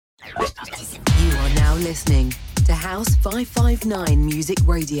You are now listening to House 559 Music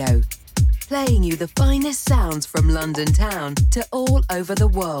Radio, playing you the finest sounds from London town to all over the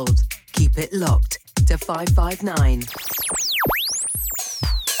world. Keep it locked to 559.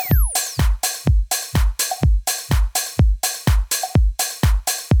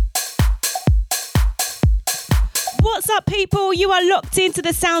 What's up, people? You are locked into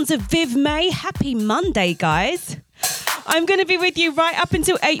the sounds of Viv May. Happy Monday, guys. I'm going to be with you right up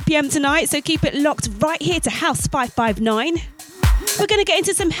until 8 p.m. tonight, so keep it locked right here to House 559. We're going to get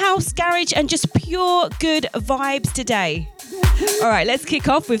into some house, garage, and just pure good vibes today. All right, let's kick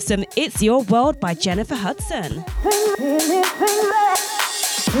off with some It's Your World by Jennifer Hudson. Anything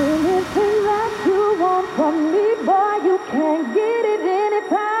that you want from me, boy, you can get it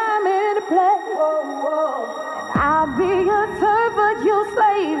anytime, any place. I'll be your servant, your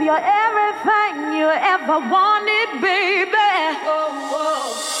slave, your everything you ever wanted, baby.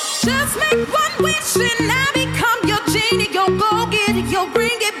 Just make one wish and I become your genie. You'll go get it, you'll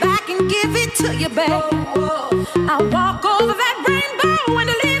bring it back and give it to you, baby. I'll walk over that rainbow and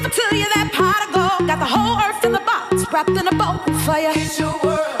deliver to you that pot of gold. Got the whole earth in the box, wrapped in a bow for you. Here's your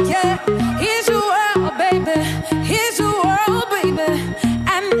world, yeah. Here's your world, baby. Here's your world, baby.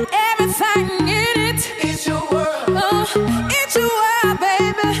 And everything in it. It's your world. It's your world,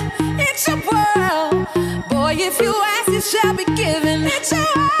 baby. It's your world. Boy, if you ask, it shall be given. It's your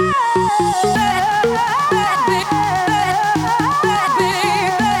world.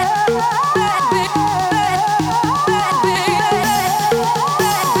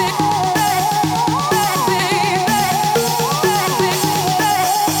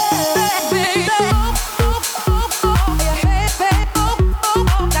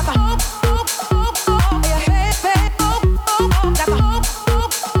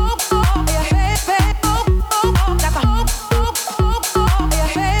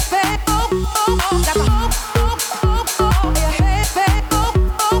 Baby.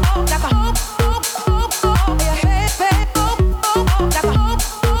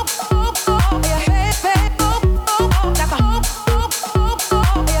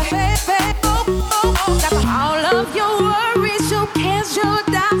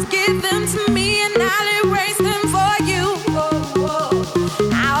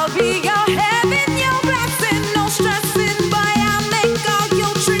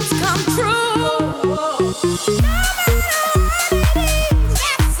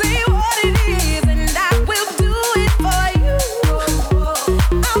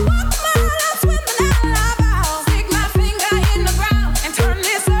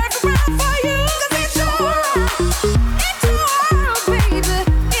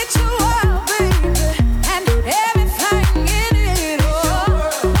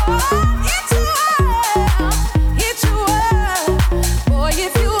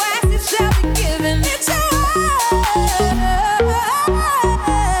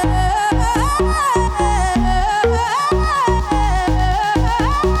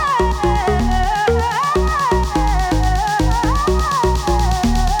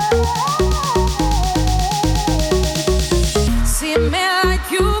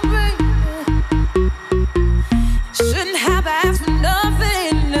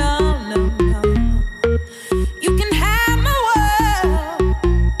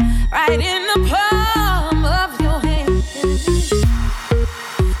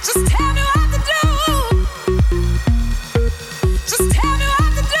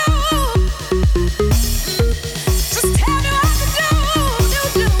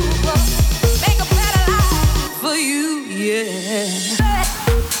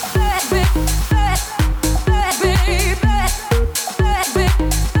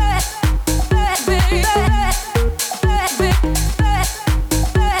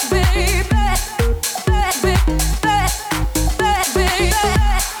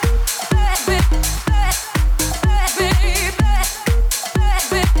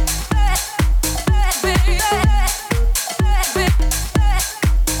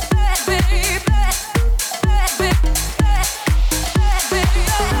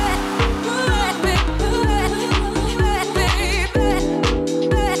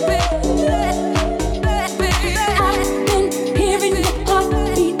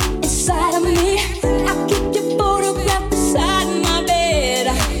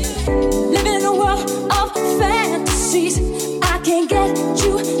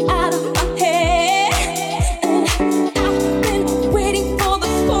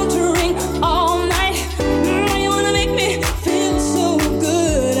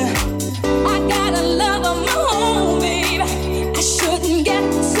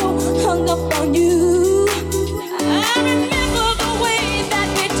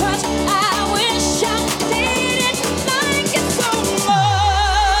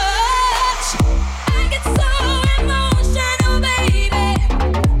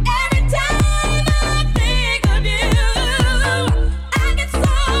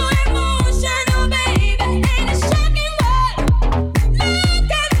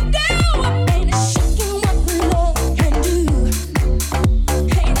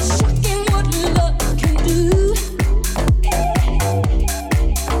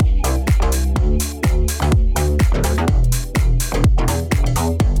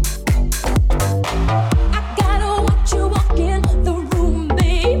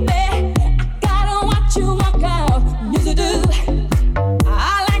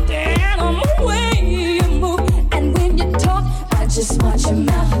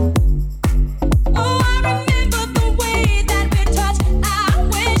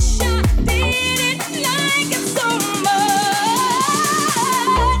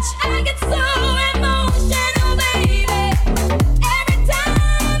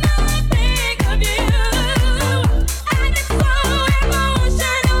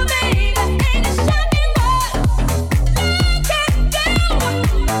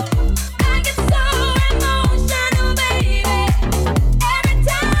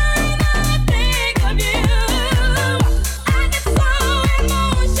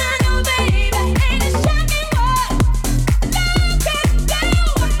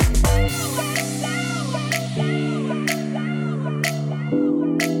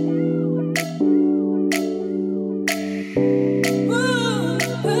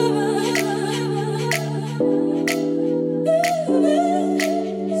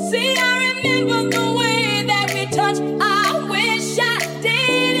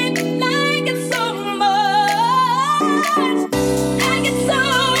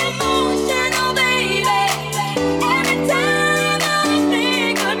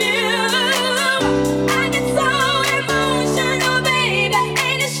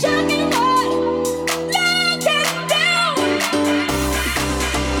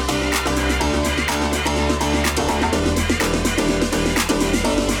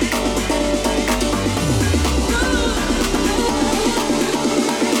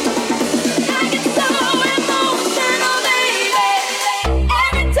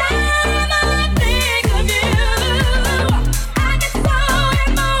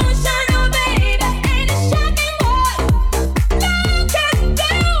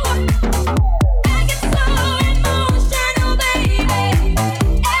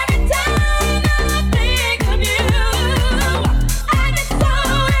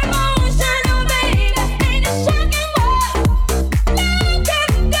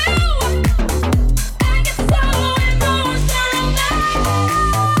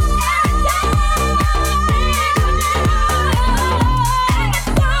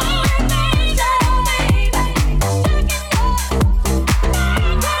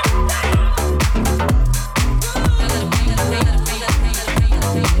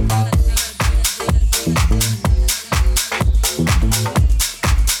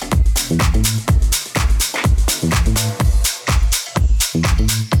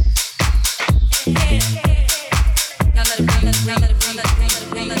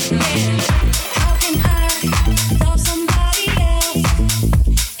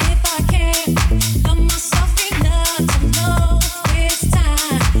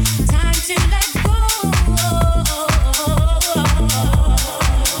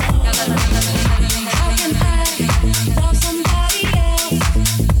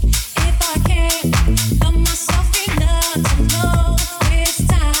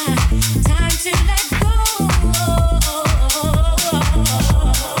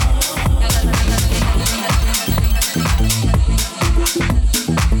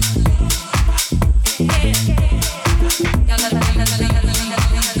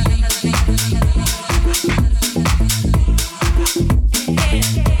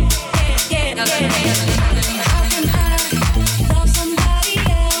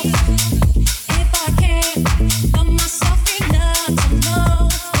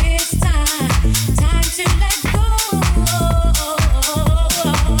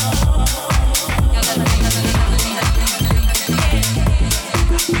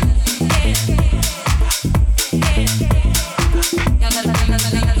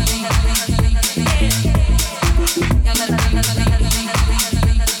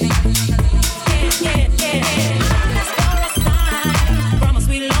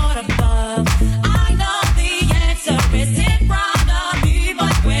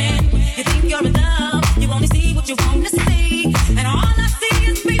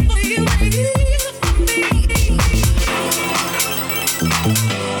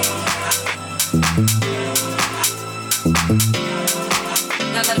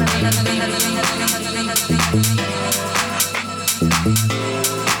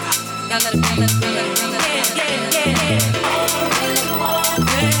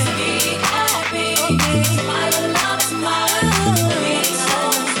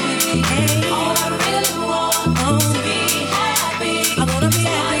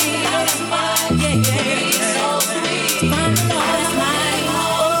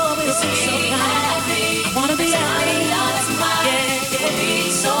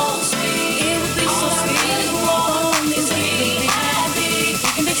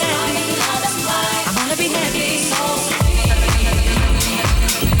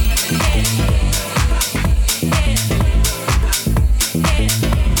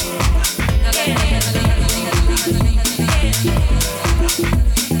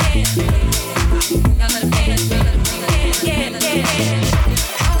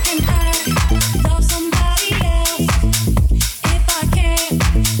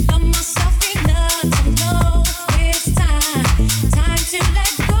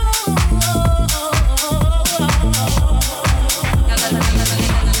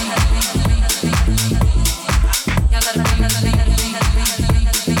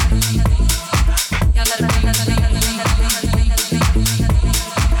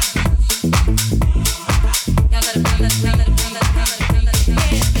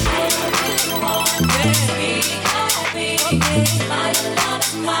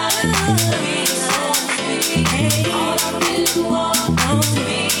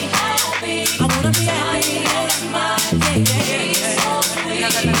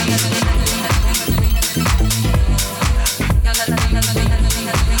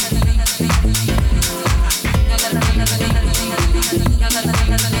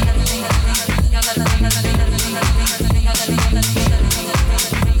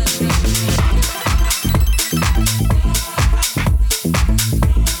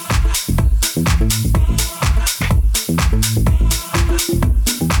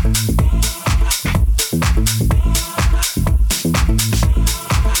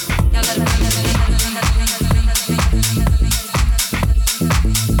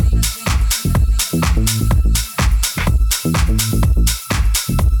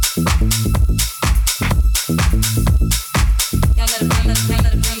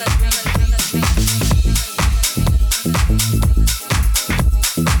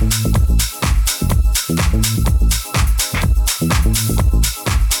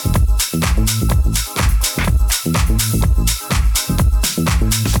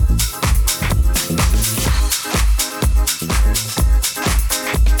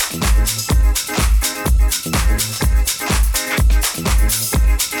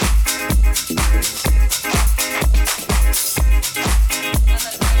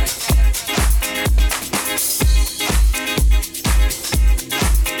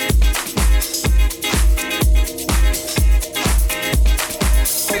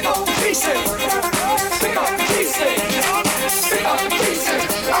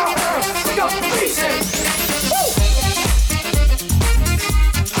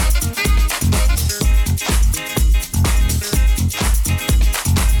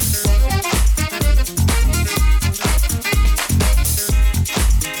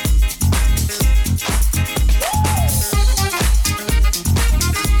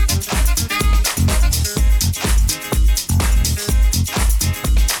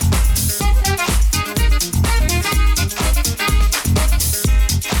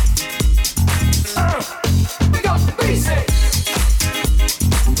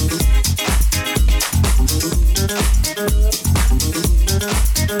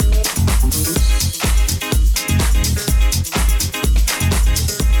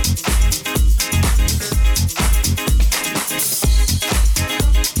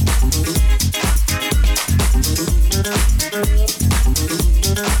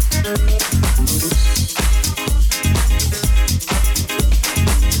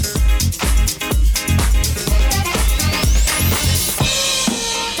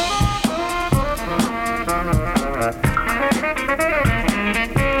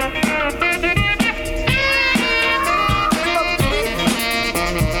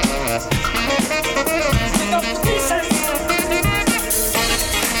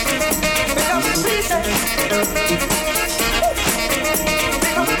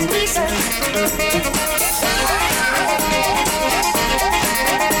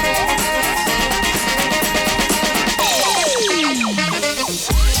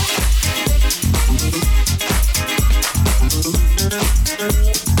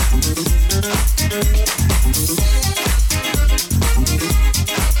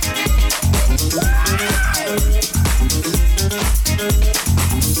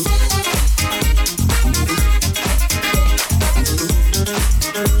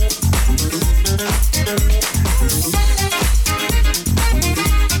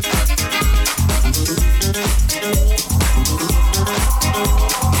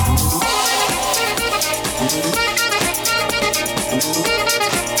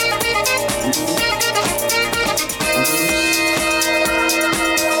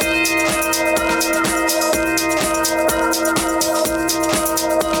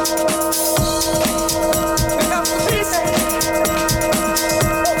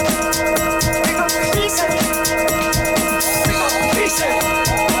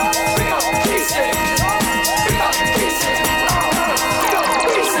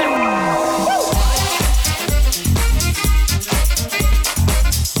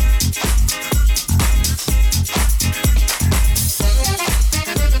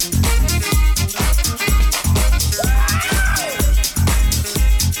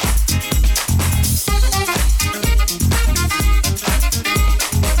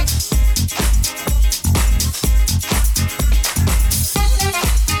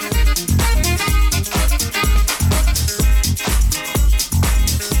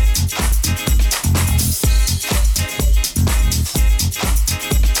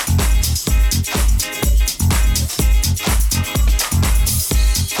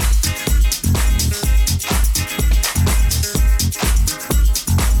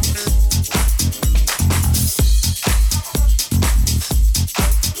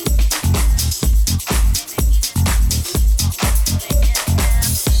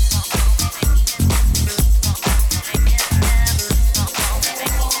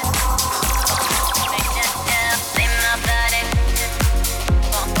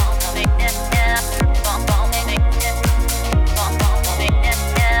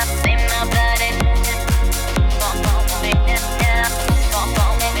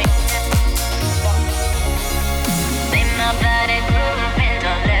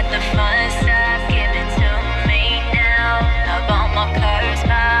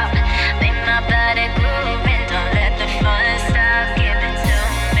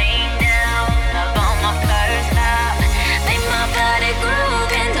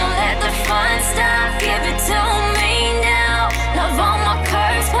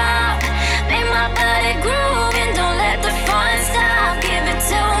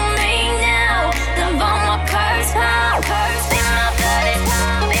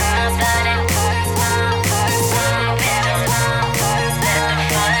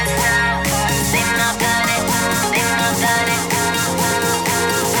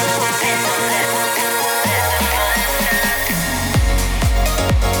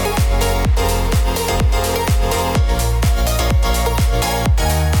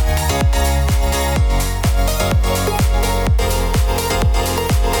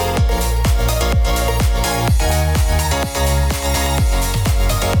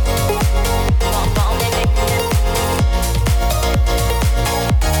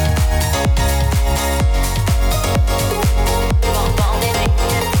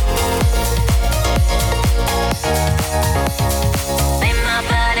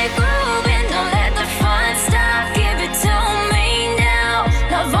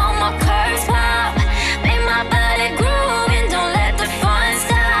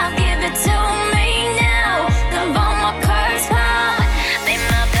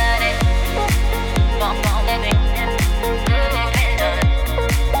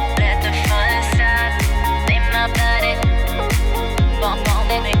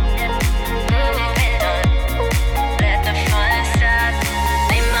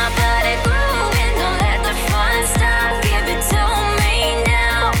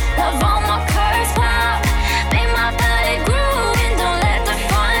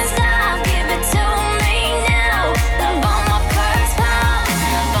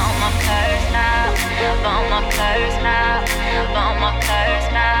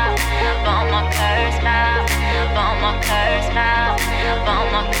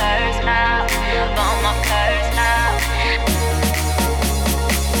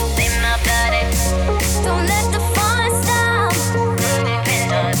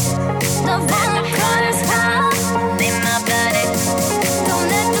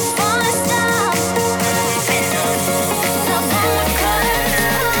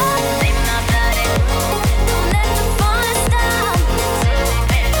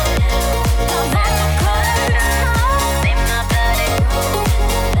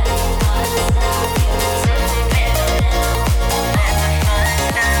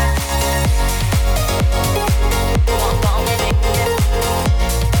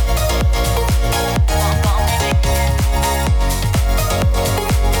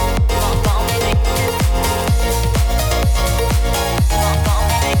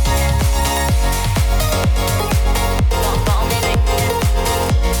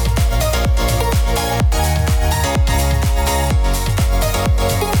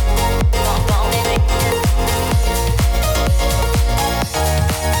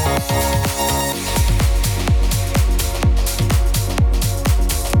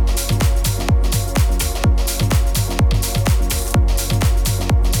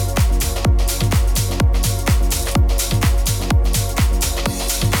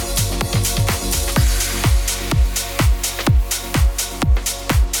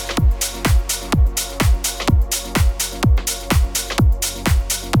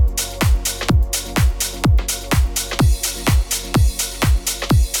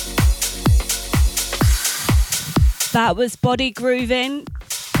 That was Body Grooving,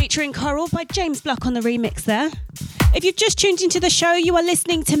 featuring Coral by James Bluck on the remix there. If you've just tuned into the show, you are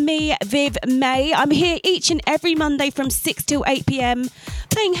listening to me, Viv May. I'm here each and every Monday from 6 till 8 p.m,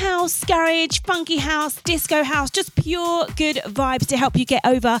 playing house, garage, funky house, disco house, just pure good vibes to help you get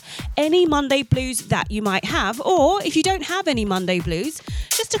over any Monday blues that you might have. Or if you don't have any Monday blues,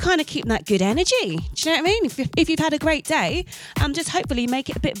 just to kind of keep that good energy. Do you know what I mean? If you've had a great day, just hopefully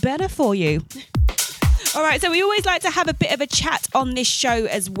make it a bit better for you. All right, so we always like to have a bit of a chat on this show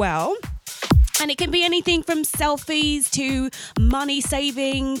as well. And it can be anything from selfies to money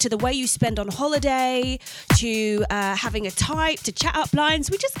saving to the way you spend on holiday to having a type to chat up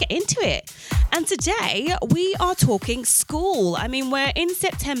lines. We just get into it. And today we are talking school. I mean, we're in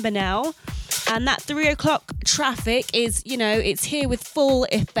September now. And that 3 o'clock traffic is, it's here with full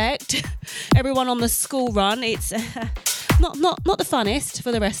effect. Everyone on the school run. It's not the funnest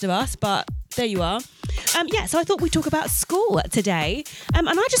for the rest of us, but there you are. So I thought we'd talk about school today. And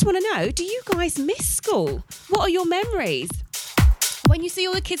I just want to know, do you guys miss school? What are your memories? When you see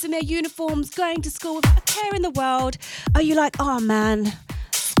all the kids in their uniforms going to school without a care in the world, are you like, oh man,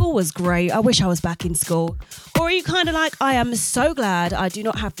 school was great. I wish I was back in school. Or are you kind of like, I am so glad I do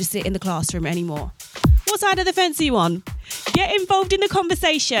not have to sit in the classroom anymore? What side of the fence are you on? Get involved in the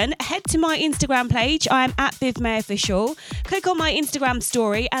conversation. Head to my Instagram page. I am at Viv May Official. Click on my Instagram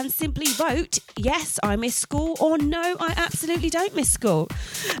story and simply vote, yes, I miss school, or no, I absolutely don't miss school.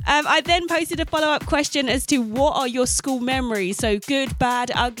 I then posted a follow-up question as to what are your school memories? So good, bad,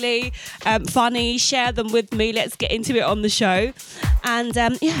 ugly, funny. Share them with me. Let's get into it on the show. And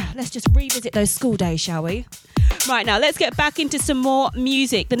let's just revisit those school days, shall we? Right, now let's get back into some more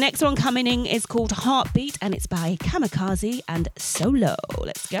music. The next one coming in is called Heartbeat and it's by Kamikaze and Solo.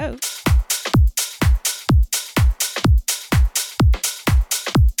 Let's go.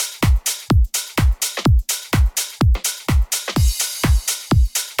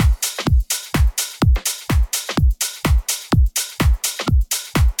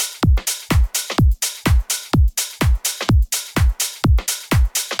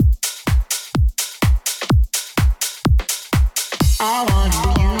 I want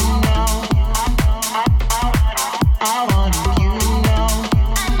you to know. I want you to know.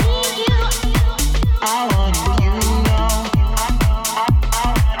 I want you to know.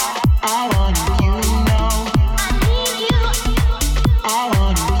 I want you to know. I want you to know. I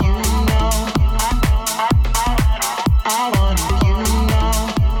want you to know.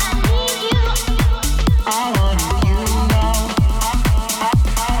 I want you to know.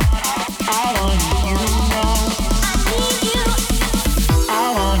 I want you to know. I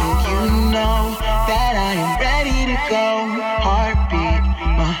want you to know that I am ready to go. Heartbeat,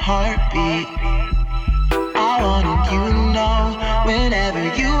 my heartbeat. I want you to know whenever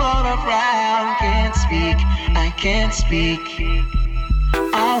you are around. Can't speak, I can't speak.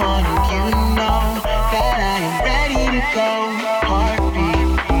 I want you to know that I am ready to go. Heartbeat,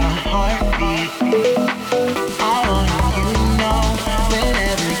 my heartbeat. I want you to know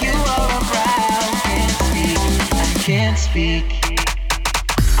whenever you are around. Can't speak, I can't speak.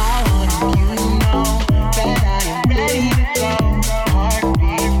 I want you to know that I am ready to go.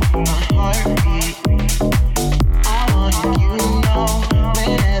 Heartbeat, my heartbeat. I want you to know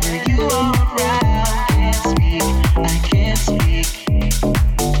whenever you are around. Can't speak, I can't speak.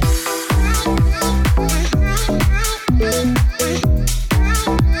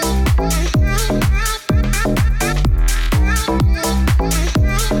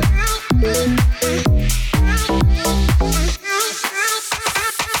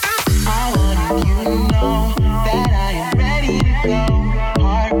 I want you to know that I am ready to go.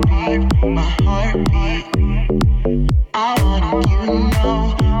 Heartbeat, my heartbeat. I want you to know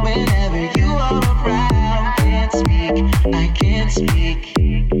whenever you are around. Can't speak, I can't speak.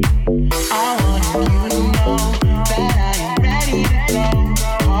 I want you to know that I am ready to go.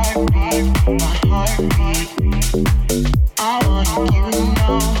 Heartbeat, my heartbeat. I want you to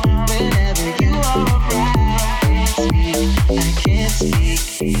know whenever you are around. Can't speak, I can't speak.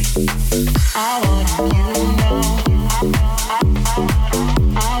 I want you to know.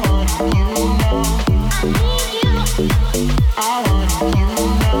 I want you to know. I want you to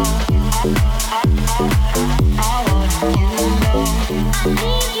know. I want you to know.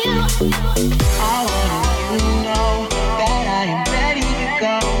 I want you to know that I am ready to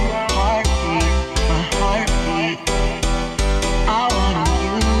go. Heartbeat, my heartbeat. I want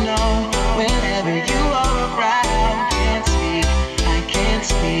you to know whenever you are around. Can't speak, I can't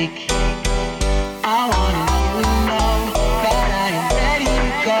speak. I want you to know that I am ready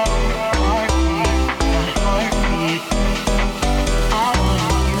to go. Heartbeat, my heartbeat. I want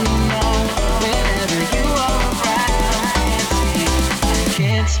you to know whenever you are around.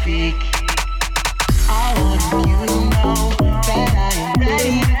 speak. I want you to know that I am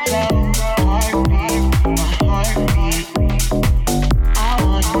ready to go. Heartbeat, my heartbeat. I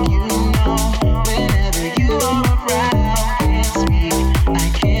want you to know whenever you are around. Can't speak, I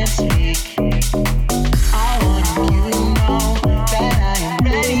can't speak. I want you to know that I am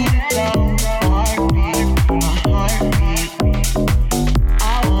ready to go. Heartbeat, my heartbeat. I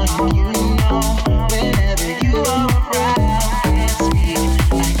want you to know whenever you are around. Can't speak,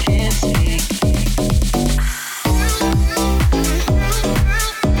 I can't speak.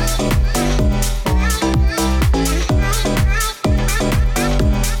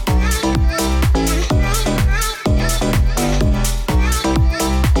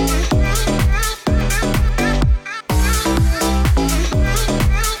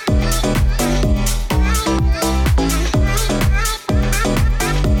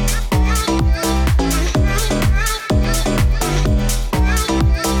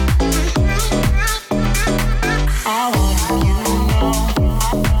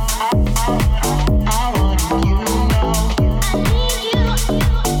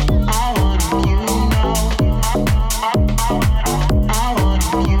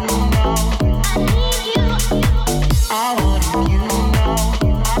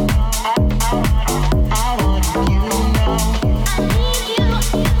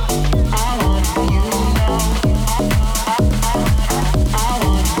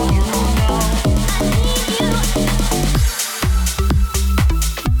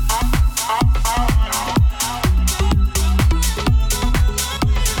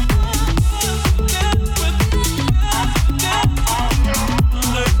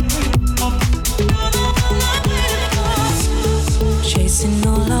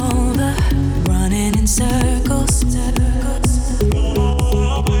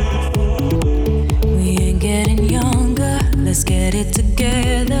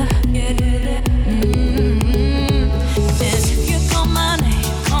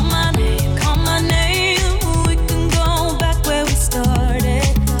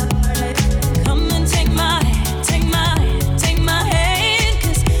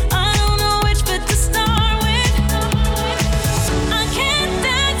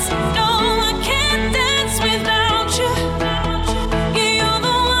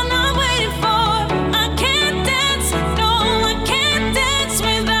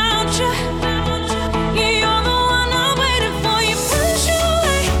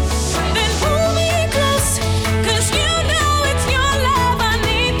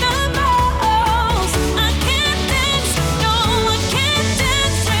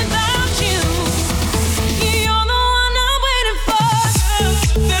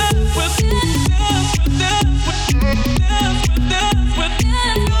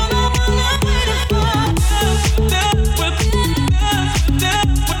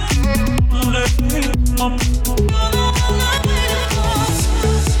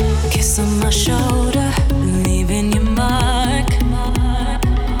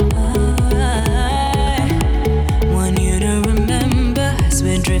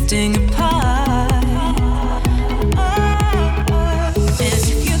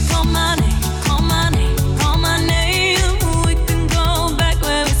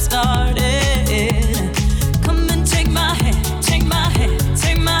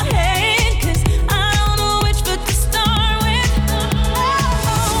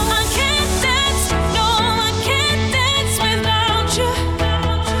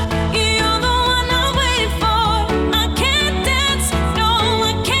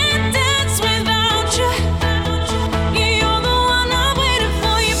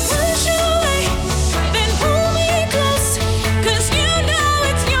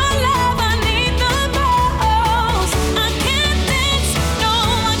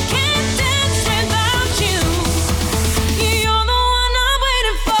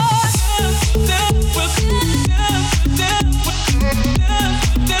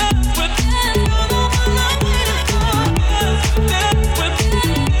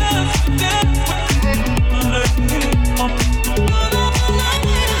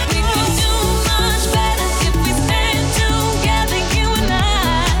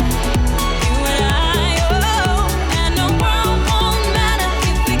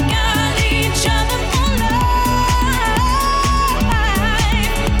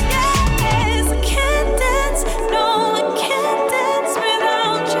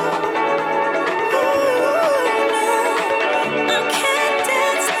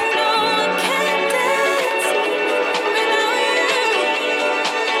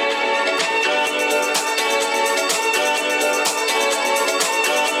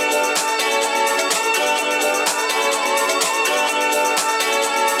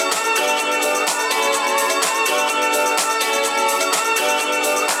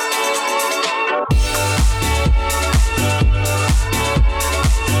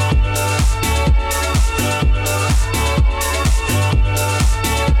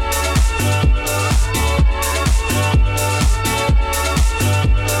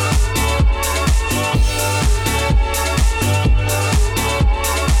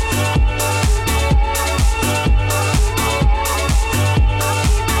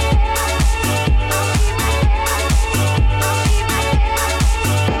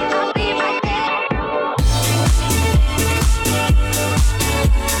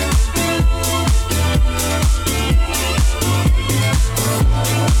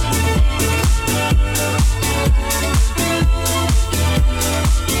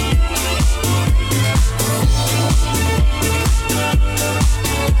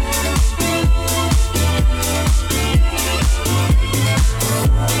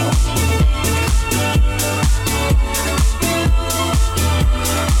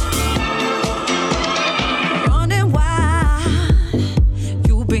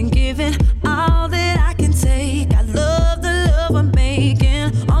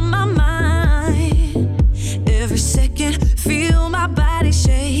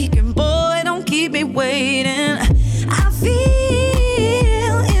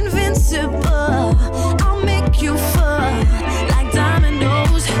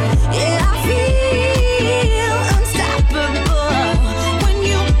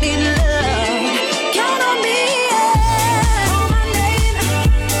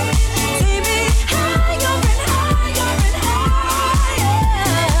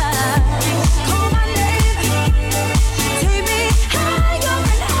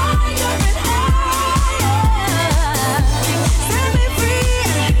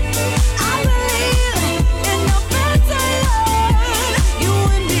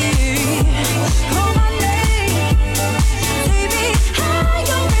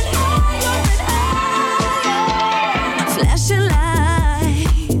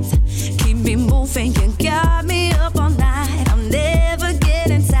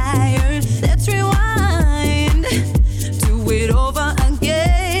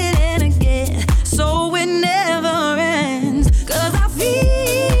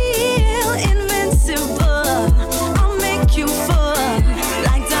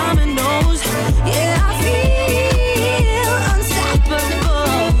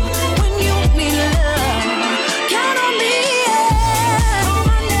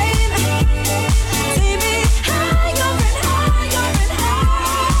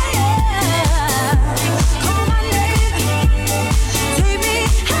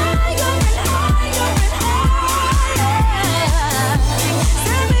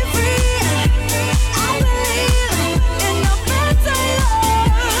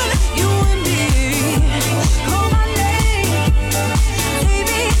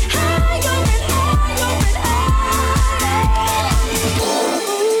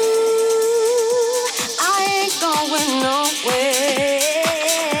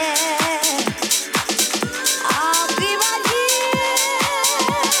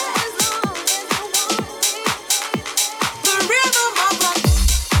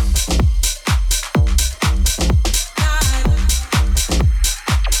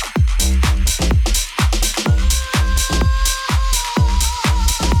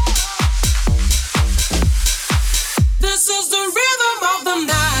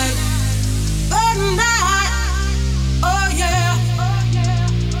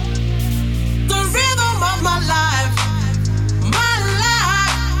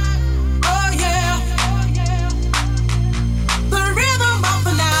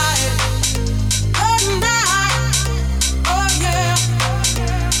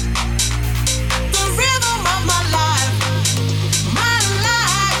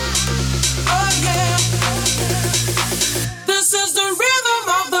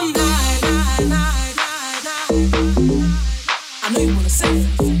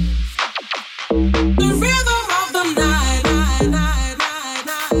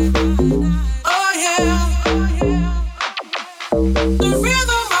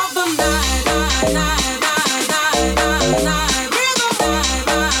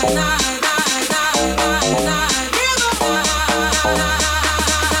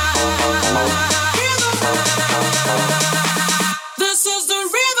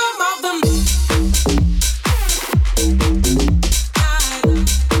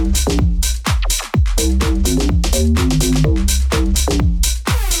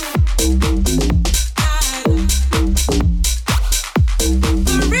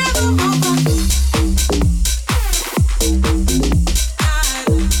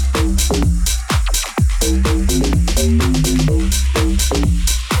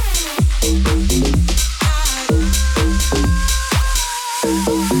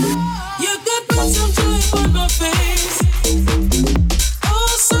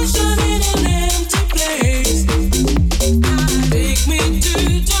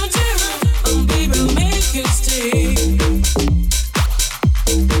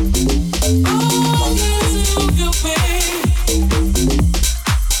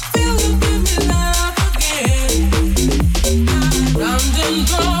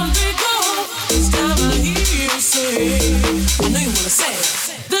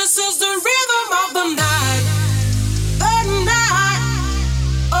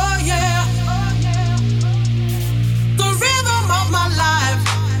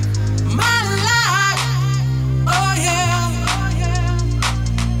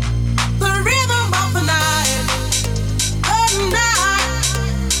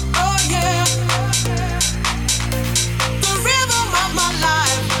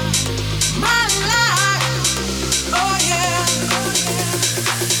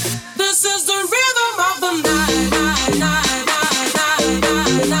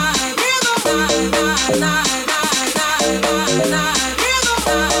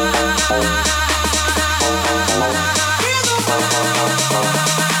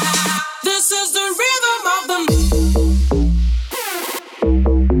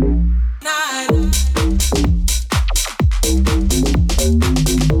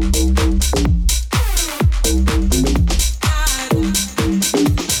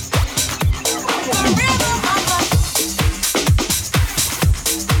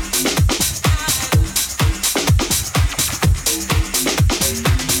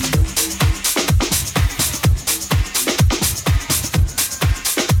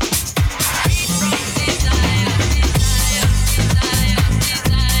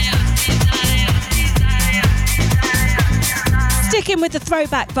 With the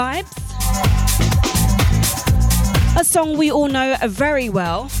throwback vibes. A song we all know very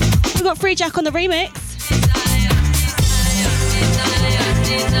well. We've got Free Jack on the remix.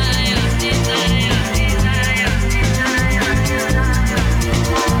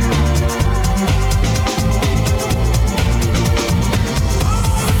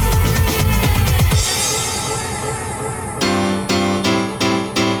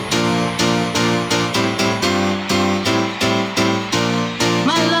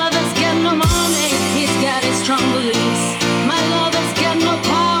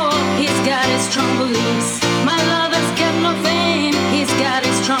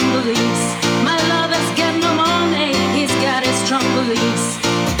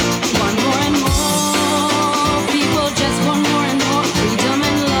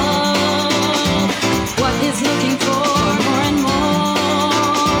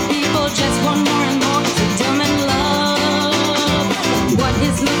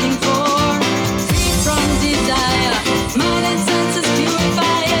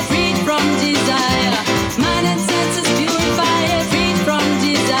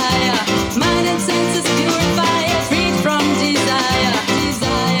 Desire.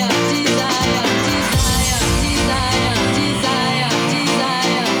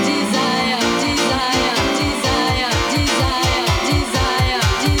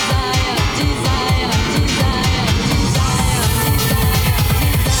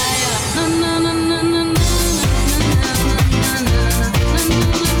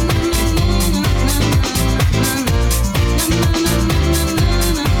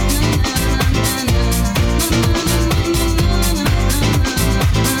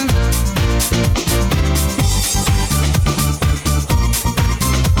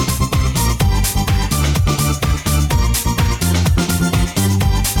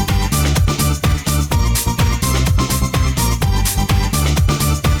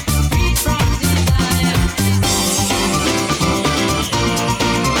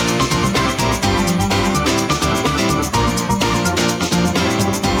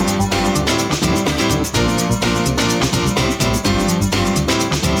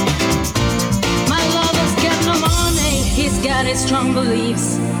 his strong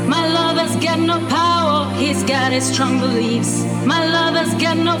beliefs. My lover's got no power, he's got his strong beliefs. My lover's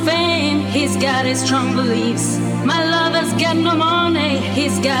got no fame, he's got his strong beliefs. My lover's got no money,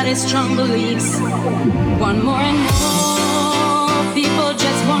 he's got his strong beliefs. One more and more, people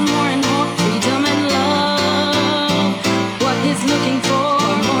just want more and more freedom and love. What he's looking for,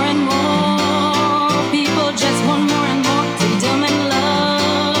 one more and more, people just want more and more freedom and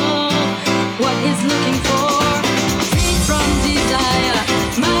love. What he's looking for, free from desire,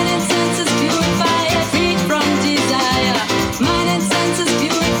 mind and senses purify it, free from desire, mind and senses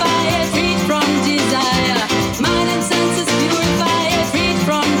purify it, free from desire, mind and senses purify it, free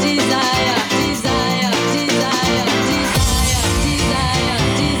from desire, desire, desire, desire, desire,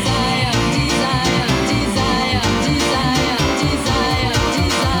 desire, desire, desire, desire,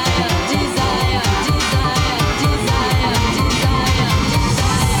 desire, desire, desire, desire,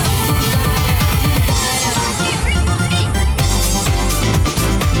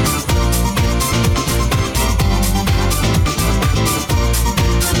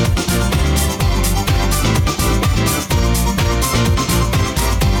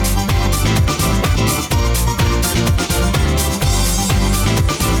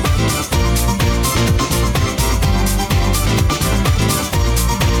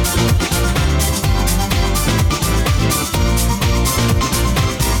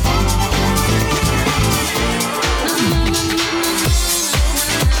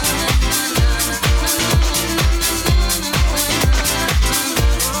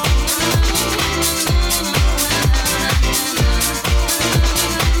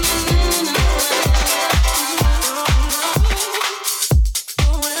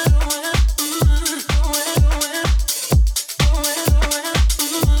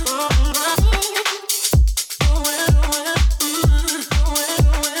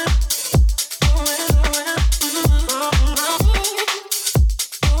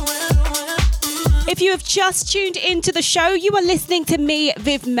 Just tuned into the show, you are listening to me,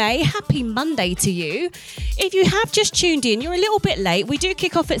 Viv May. Happy Monday to you. If you have just tuned in, you're a little bit late. We do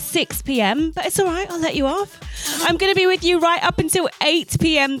kick off at 6 p.m, but it's all right, I'll let you off. I'm going to be with you right up until 8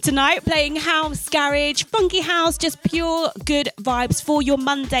 p.m. tonight, playing house, garage, funky house, just pure good vibes for your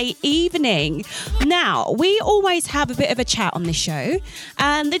Monday evening. Now, we always have a bit of a chat on this show,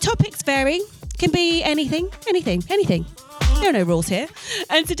 and the topics vary. Can be anything. There are no rules here.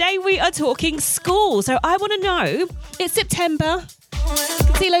 And today we are talking school. So I want to know, it's September. You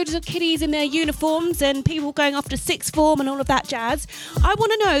can see loads of kiddies in their uniforms and people going off to sixth form and all of that jazz. I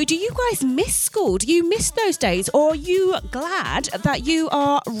want to know, do you guys miss school? Do you miss those days? Or are you glad that you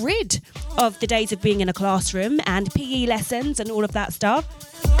are rid of the days of being in a classroom and PE lessons and all of that stuff?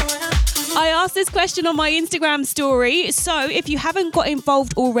 I asked this question on my Instagram story, so if you haven't got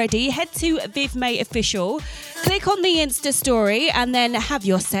involved already, head to Viv May Official, click on the Insta story and then have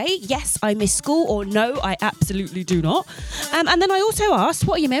your say, yes, I miss school, or no, I absolutely do not. And then I also asked,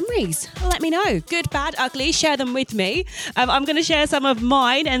 what are your memories? Let me know. Good, bad, ugly, share them with me. I'm going to share some of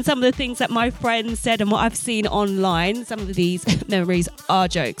mine and some of the things that my friends said and what I've seen online. Some of these memories are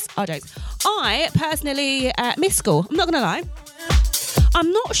jokes. I personally miss school, I'm not going to lie. I'm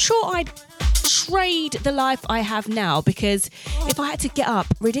not sure I'd trade the life I have now, because if I had to get up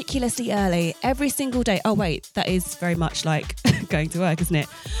ridiculously early every single day, oh wait, that is very much like going to work, isn't it?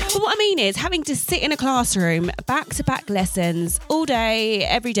 But what I mean is having to sit in a classroom, back-to-back lessons all day,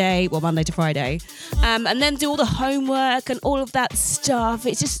 every day, well, Monday to Friday, and then do all the homework and all of that stuff.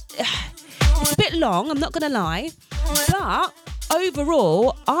 It's just, it's a bit long, I'm not going to lie, but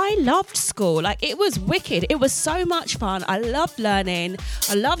overall, I loved school. Like, it was wicked. It was so much fun. I loved learning.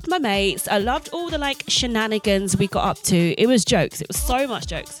 I loved my mates. I loved all the shenanigans we got up to. It was jokes. It was so much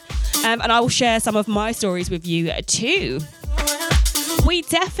jokes. And I will share some of my stories with you too. We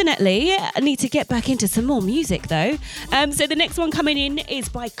definitely need to get back into some more music though. So the next one coming in is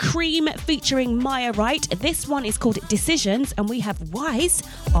by Cream featuring Maya Wright. This one is called Decisions, and we have Wise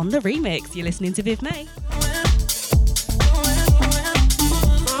on the remix. You're listening to Viv May.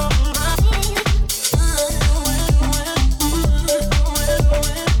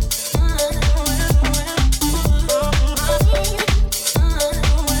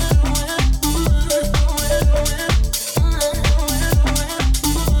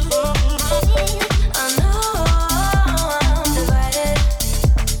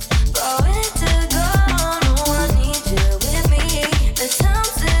 The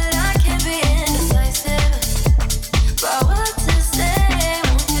times that I can be indecisive.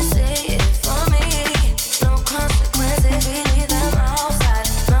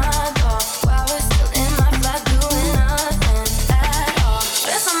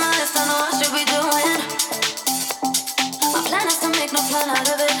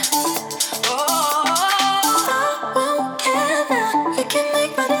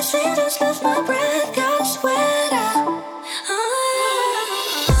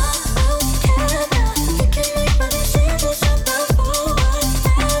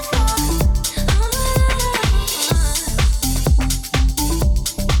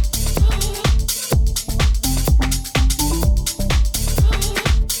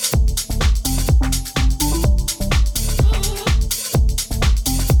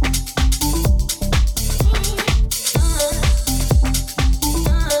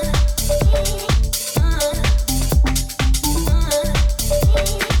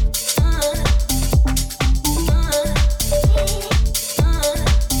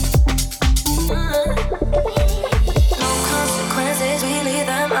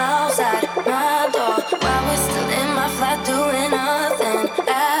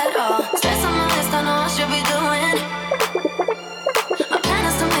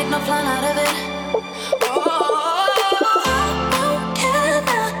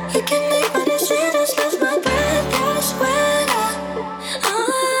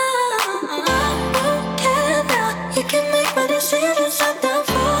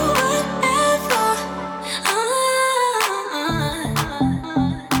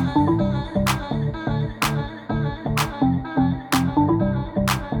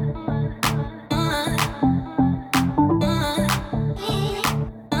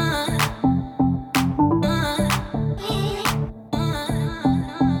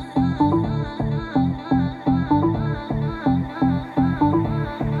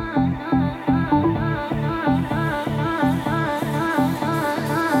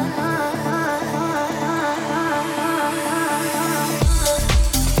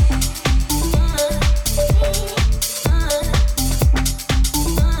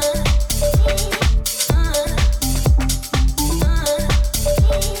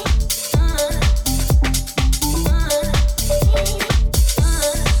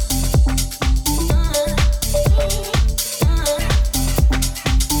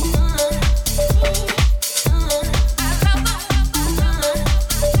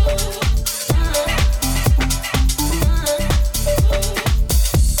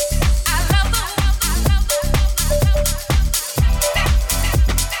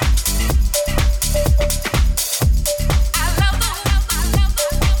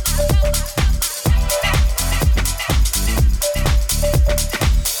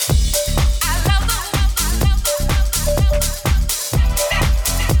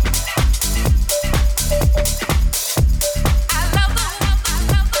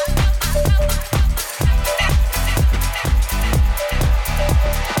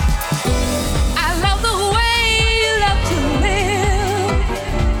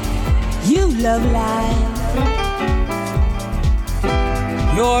 of life,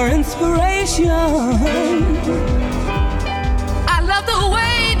 your inspiration. I love the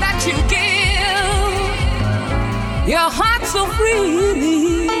way that you give your heart so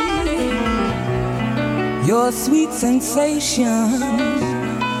freely, your sweet sensation.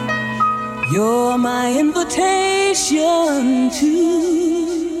 You're my invitation to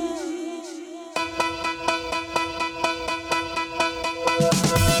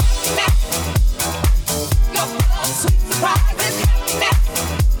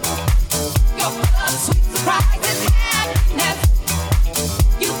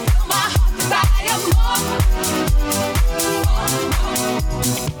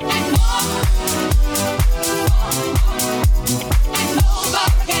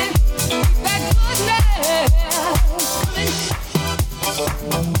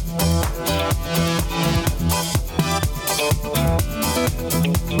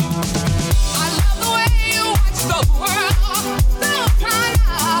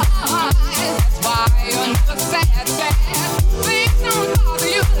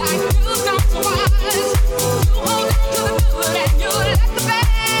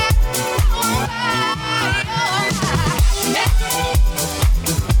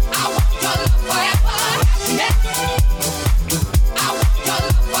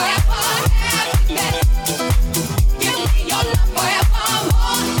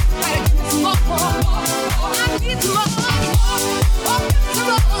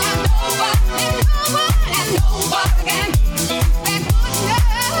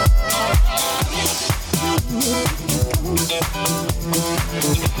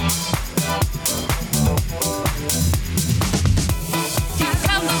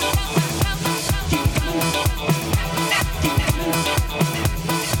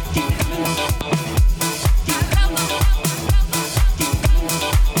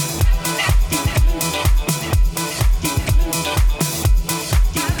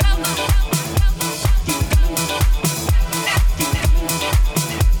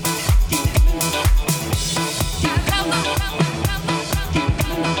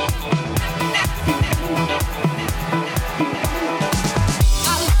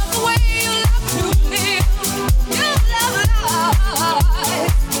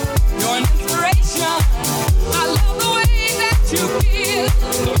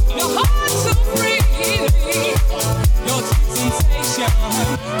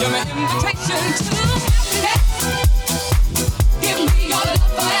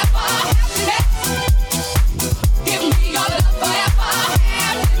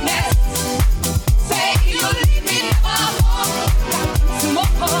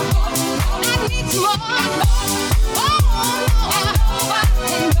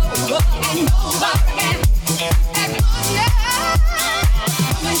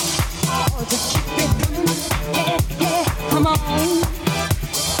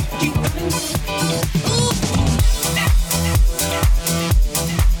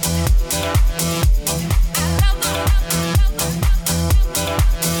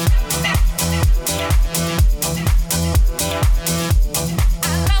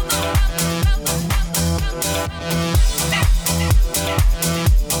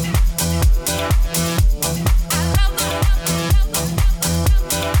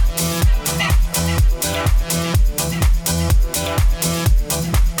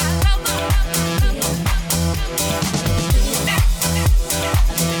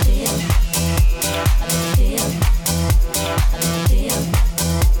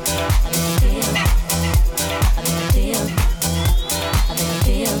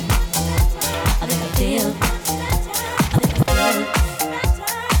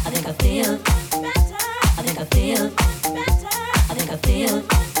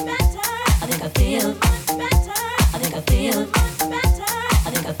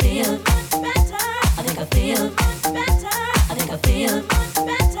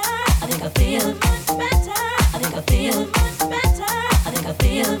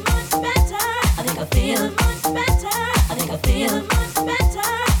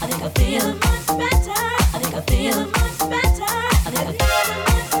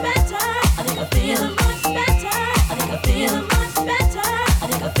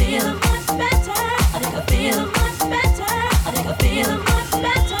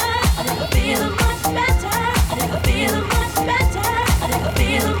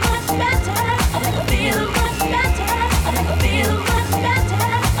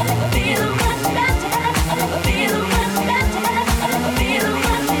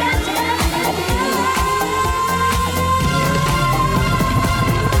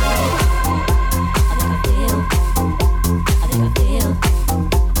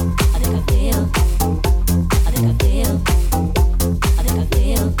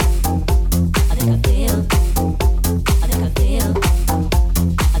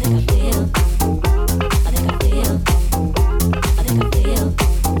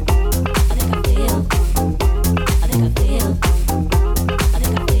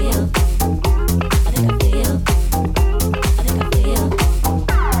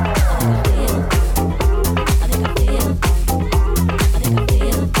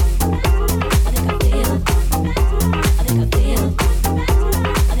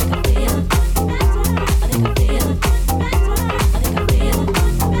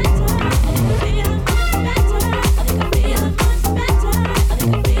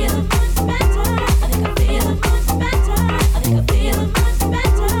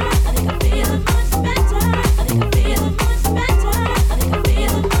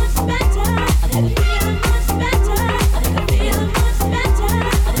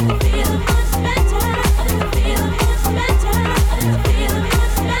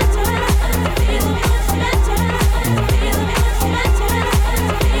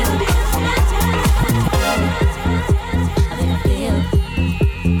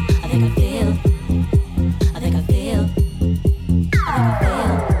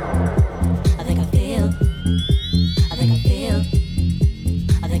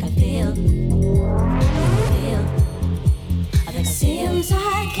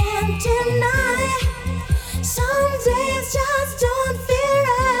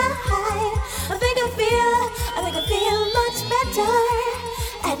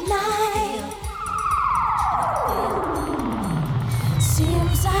night.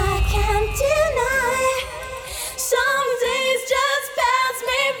 Seems I can't deny. Some days just pass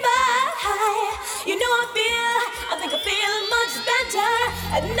me by. You know I think I feel much better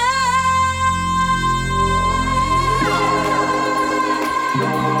at night.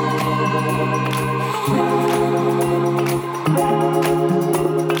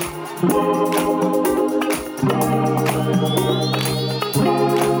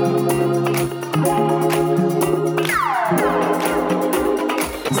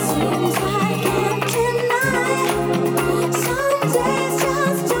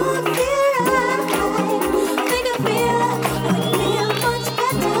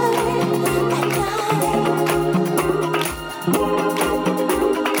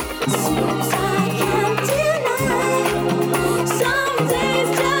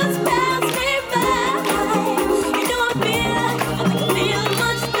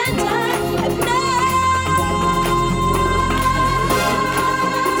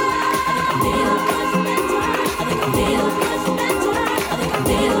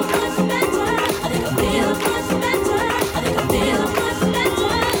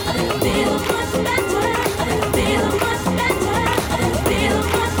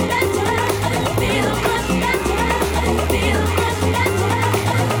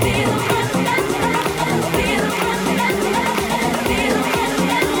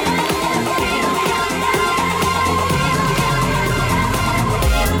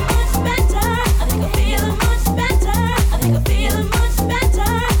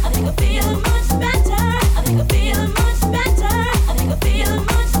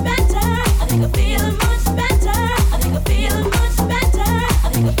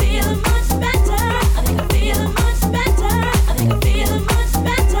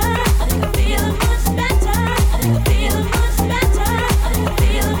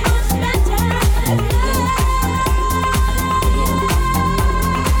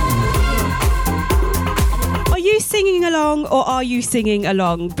 Or are you singing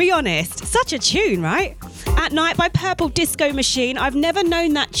along? Be honest. Such a tune, right? At Night by Purple Disco Machine. I've never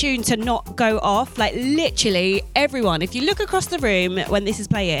known that tune to not go off. Like literally everyone. If you look across the room when this is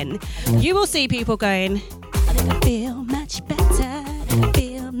playing, you will see people going, I feel much better,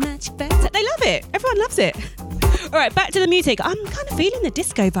 feel much better. They love it. Everyone loves it. All right, back to the music. I'm kind of feeling the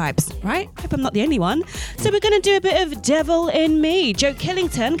disco vibes, right? Hope I'm not the only one. So we're going to do a bit of Devil in Me. Joe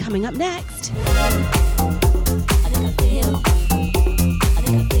Killington coming up next.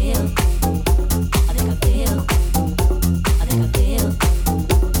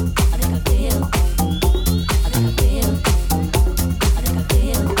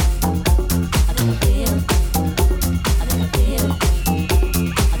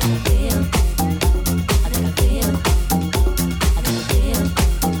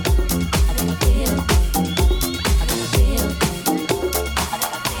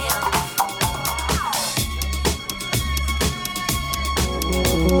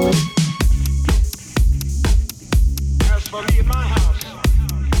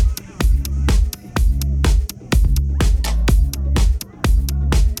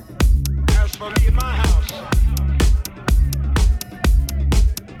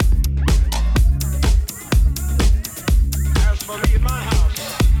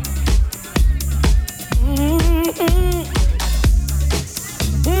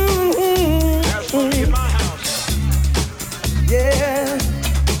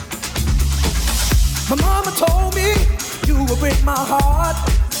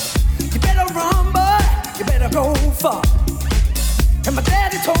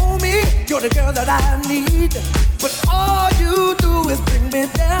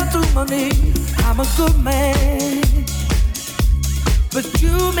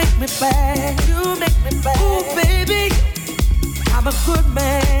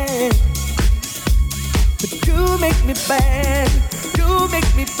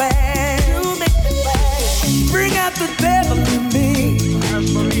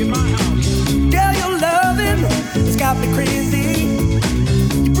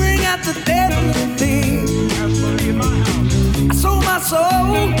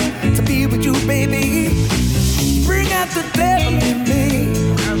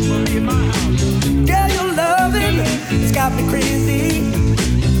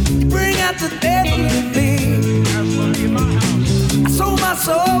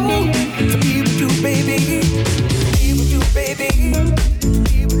 Soul to be with you, baby. Be with you, baby.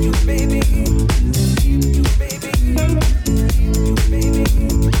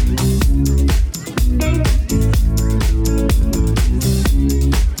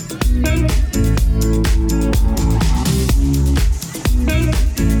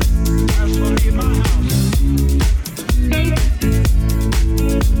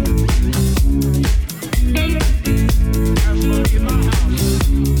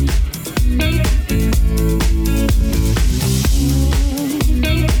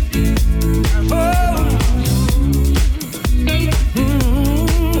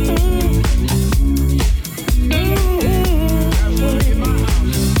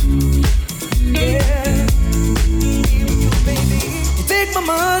 take my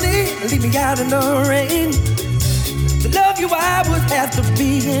money and leave me out in the rain. To love you I would have to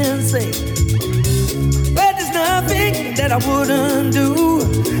be insane, but there's nothing that I wouldn't do.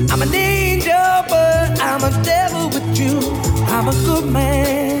 I'm an angel, but I'm a devil with you. I'm a good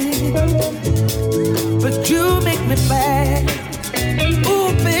man, but you make me bad.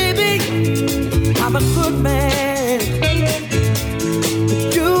 Ooh, baby, I'm a good man,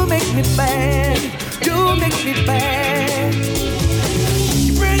 but you make me bad. You make me bad.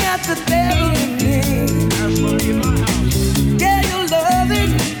 You bring out the devil in me. Yeah, your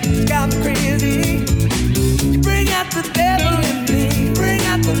loving got me crazy. You bring out the devil in me. Bring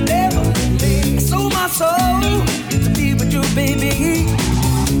out the devil in me. I sold my soul to be with you, baby.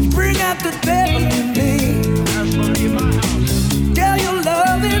 You bring out the devil in me. Yeah, your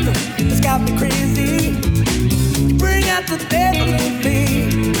loving has got me crazy. You bring out the devil in me.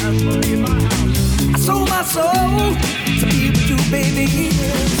 I sold my soul to be with you, baby.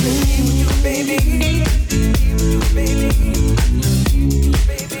 To be with you, baby. Be with you, baby.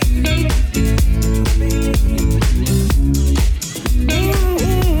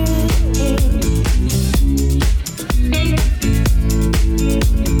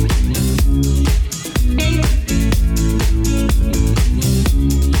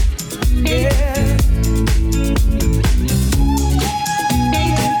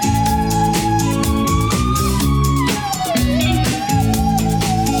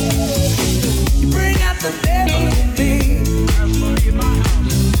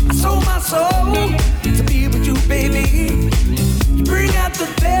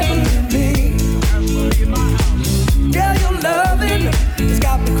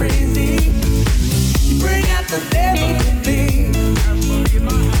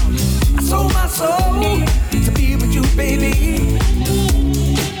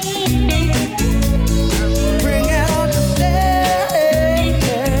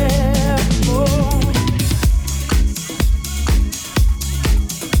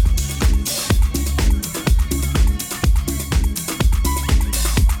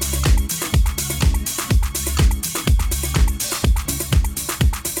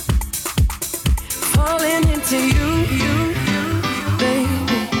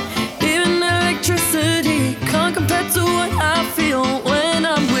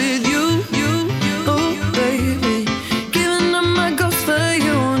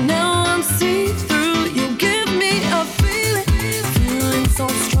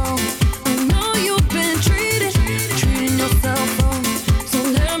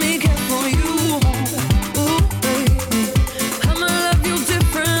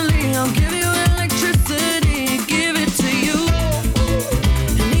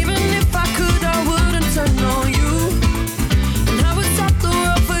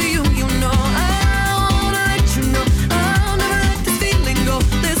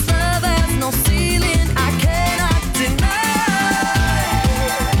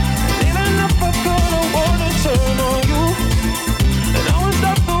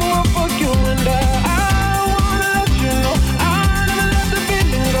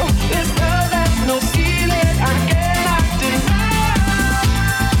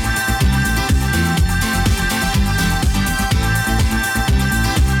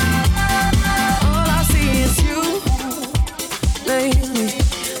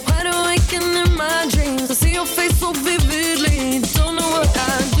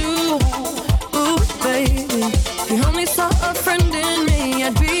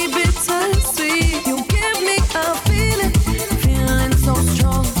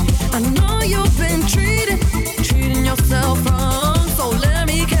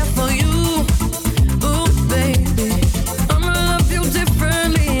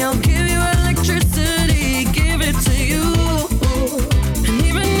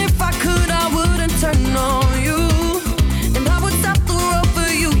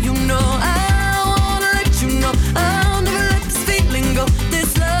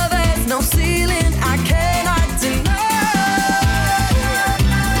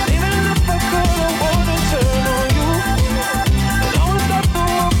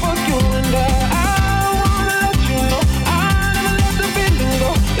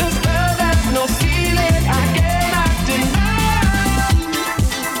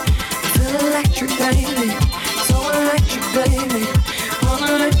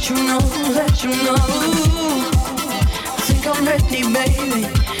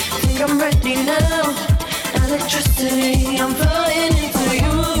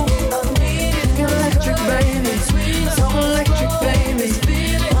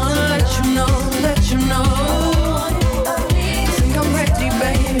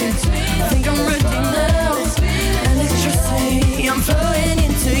 I'm flowing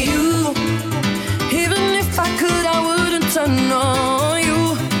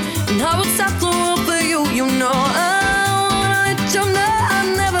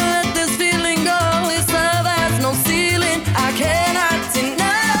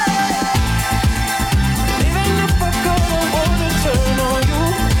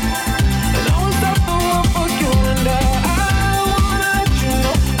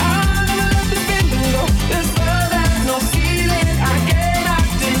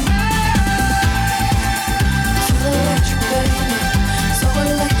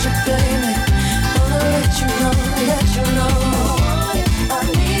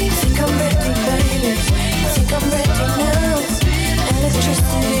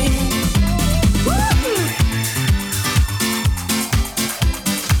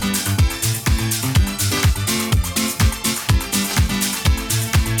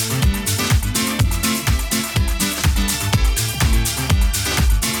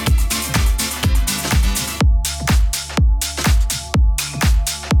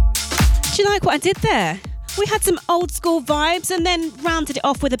like what I did there? We had some old school vibes and then rounded it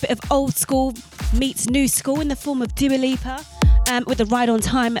off with a bit of old school meets new school in the form of Dua Lipa with the Right on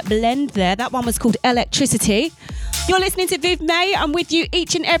Time blend there. That one was called Electricity. You're listening to Viv May. I'm with you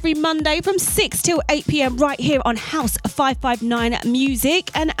each and every Monday from 6 till 8 p.m. right here on House 559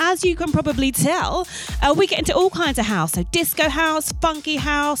 Music. And as you can probably tell, we get into all kinds of house. So disco house, funky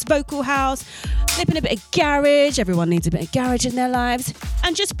house, vocal house, flipping a bit of garage. Everyone needs a bit of garage in their lives.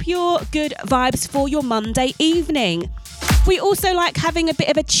 And just pure good vibes for your Monday evening. We also like having a bit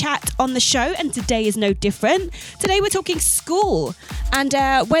of a chat on the show, and today is no different. Today we're talking school and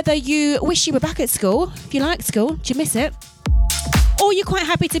whether you wish you were back at school, if you like school, do you miss it? Or you're quite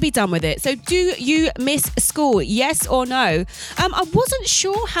happy to be done with it. So do you miss school? Yes or no? I wasn't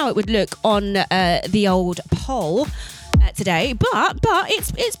sure how it would look on the old poll today, but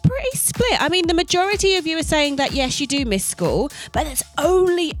it's pretty split. I mean, the majority of you are saying that yes, you do miss school, but it's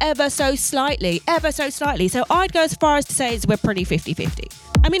only ever so slightly. So I'd go as far as to say we're pretty 50-50.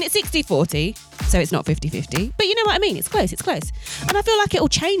 I mean, it's 60-40, so it's not 50-50, but you know what I mean, it's close. And I feel like it'll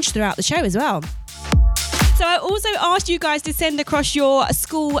change throughout the show as well. So I also asked you guys to send across your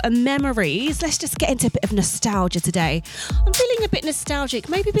school memories. Let's just get into a bit of nostalgia today. I'm feeling a bit nostalgic,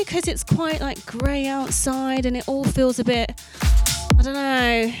 maybe because it's quite like grey outside and it all feels a bit, I don't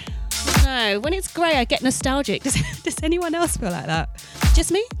know. When it's grey, I get nostalgic. Does anyone else feel like that?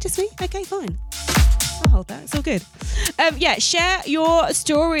 Just me? Okay, fine. I'll hold that. It's all good. Share your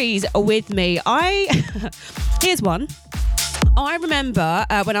stories with me. Here's one. I remember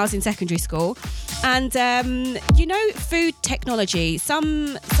when I was in secondary school, and food technology.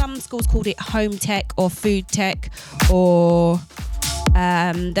 Some schools called it home tech or food tech, or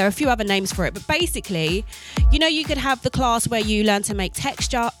there are a few other names for it. But basically, you could have the class where you learn to make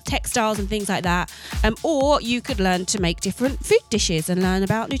textiles and things like that, or you could learn to make different food dishes and learn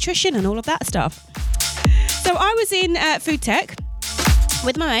about nutrition and all of that stuff. So I was in food tech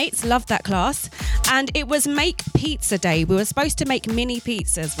with my mates, loved that class, and it was make pizza day. We were supposed to make mini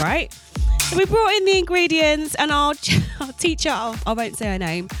pizzas, right? So we brought in the ingredients, and our teacher, I won't say her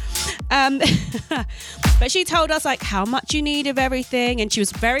name, but she told us like how much you need of everything, and she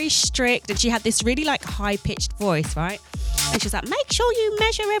was very strict, and she had this really like high-pitched voice, right? And she was like, make sure you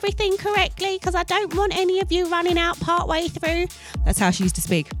measure everything correctly, because I don't want any of you running out partway through. That's how she used to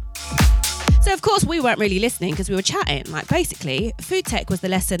speak. So, of course, we weren't really listening because we were chatting. Like, basically, food tech was the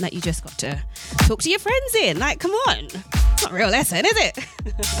lesson that you just got to talk to your friends in. Like, come on. It's not a real lesson, is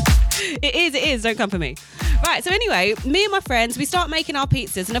it? It is. Don't come for me. Right, so anyway, me and my friends, we start making our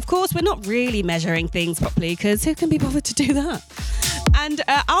pizzas. And, of course, we're not really measuring things properly because who can be bothered to do that? And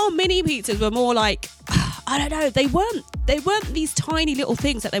our mini pizzas were more like, I don't know, they weren't these tiny little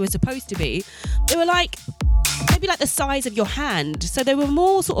things that they were supposed to be. They were like, maybe like the size of your hand. So they were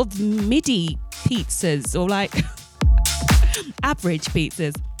more sort of midi pizzas, or like average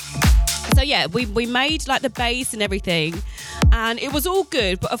pizzas. So yeah, we made like the base and everything, and it was all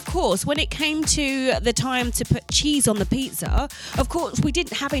good. But of course, when it came to the time to put cheese on the pizza, of course we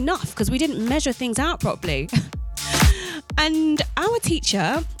didn't have enough because we didn't measure things out properly. And our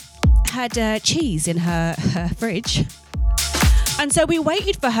teacher had cheese in her fridge, and so we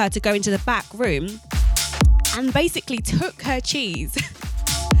waited for her to go into the back room and basically took her cheese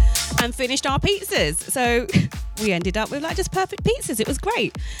and finished our pizzas. So we ended up with like just perfect pizzas. It was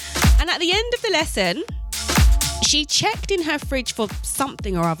great. And at the end of the lesson, she checked in her fridge for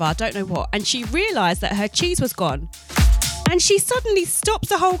something or other, I don't know what, and she realised that her cheese was gone. And she suddenly stops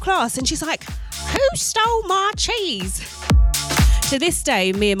the whole class and she's like, who stole my cheese? To this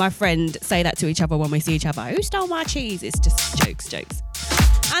day, me and my friend say that to each other when we see each other. Who stole my cheese? It's just jokes.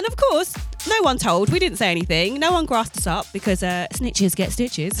 And of course, no one told. We didn't say anything. No one grassed us up because snitches get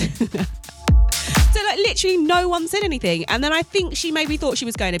stitches. So like literally no one said anything. And then I think she maybe thought she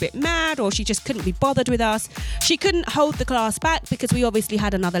was going a bit mad, or she just couldn't be bothered with us. She couldn't hold the class back because we obviously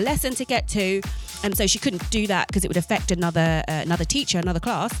had another lesson to get to. And so she couldn't do that because it would affect another teacher, another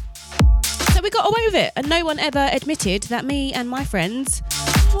class. So we got away with it. And no one ever admitted that me and my friends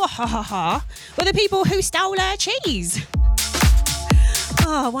were the people who stole her cheese.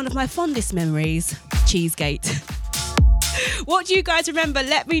 One of my fondest memories, Cheesegate. What do you guys remember?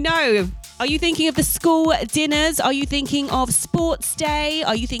 Let me know. Are you thinking of the school dinners? Are you thinking of sports day?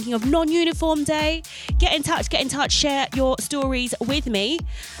 Are you thinking of non-uniform day? Get in touch, share your stories with me.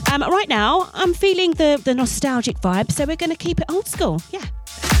 Right now, I'm feeling the nostalgic vibe, so we're going to keep it old school. Yeah.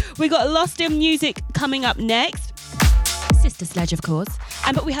 We got Lost in Music coming up next. Sister Sledge, of course.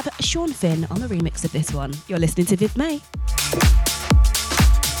 But we have Sean Finn on the remix of this one. You're listening to Viv May.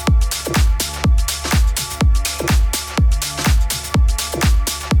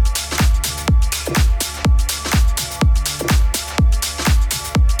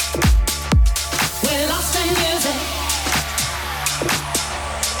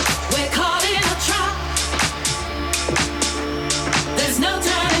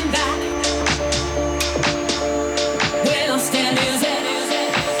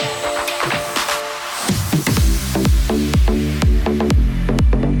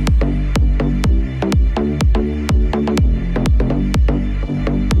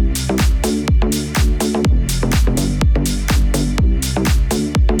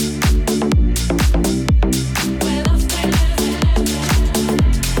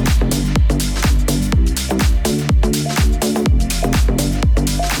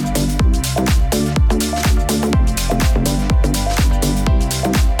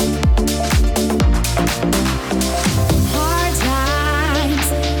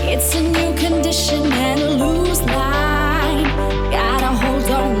 position and a loose line. Gotta hold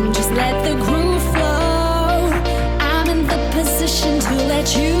on, just let the groove flow. I'm in the position to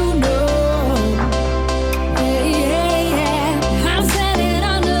let you know.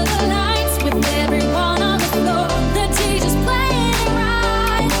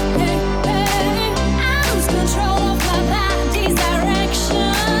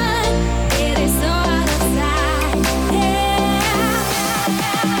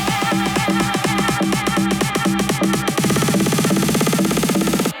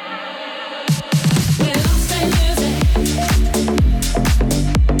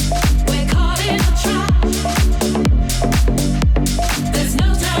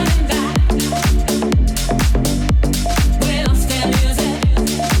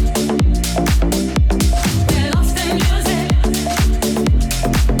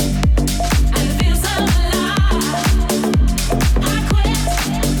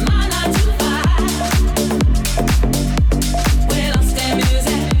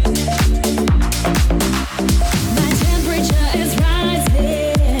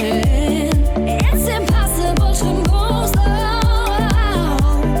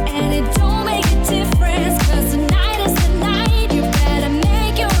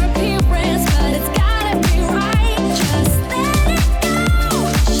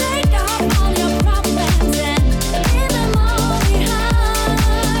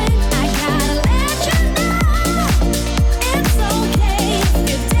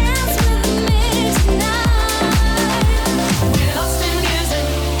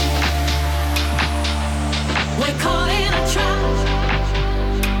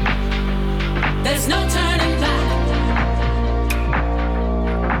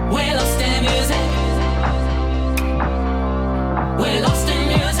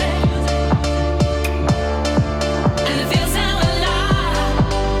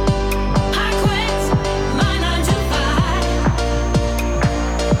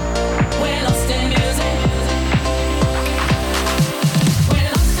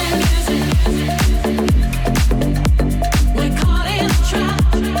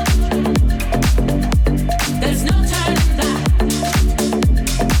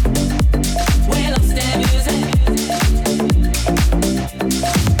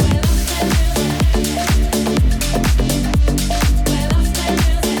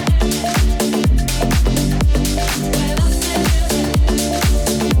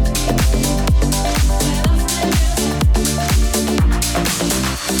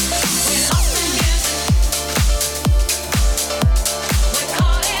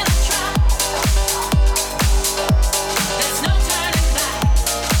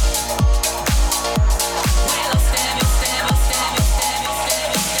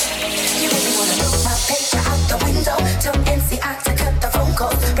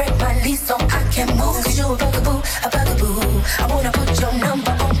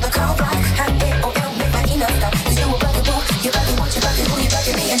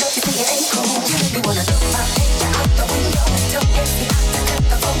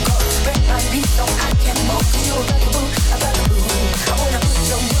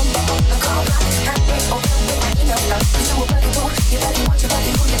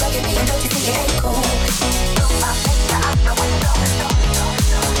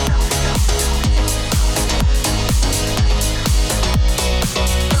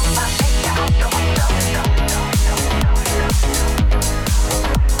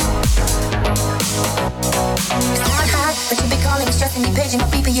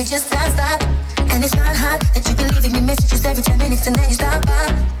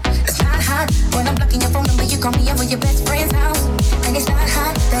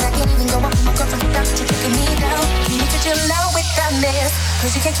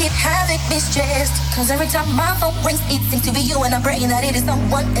 Cause every time my phone rings, it seems to be you, and I'm praying that it is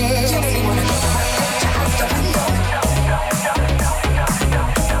someone else. You make me wanna throw my picture out the window.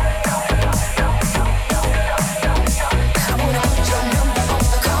 I wanna put your number on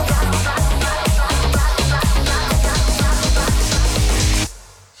the call.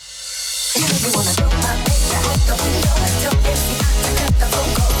 You make me wanna throw my picture out the window. Tell empty I cut the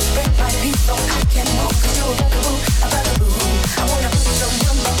phone call. Break my lease so I can move. Cause you a bugaboo, a bugaboo. I wanna put your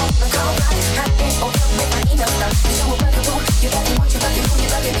number on the call. Make my email stop. You a bugaboo. You bugging what you bugging, who you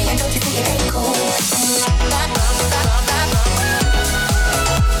bugging me, and don't you see it ain't cool?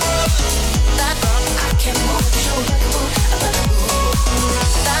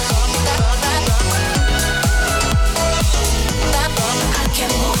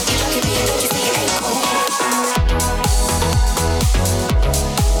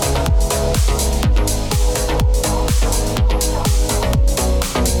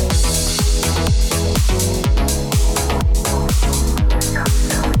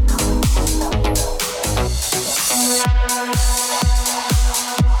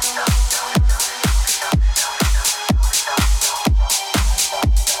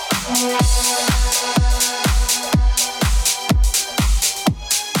 Time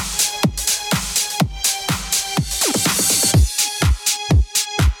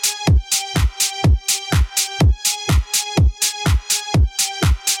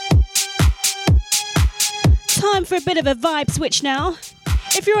for a bit of a vibe switch now.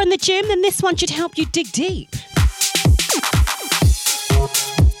 If you're in the gym, then this one should help you dig deep.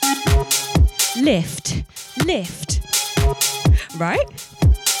 Lift, lift. Right?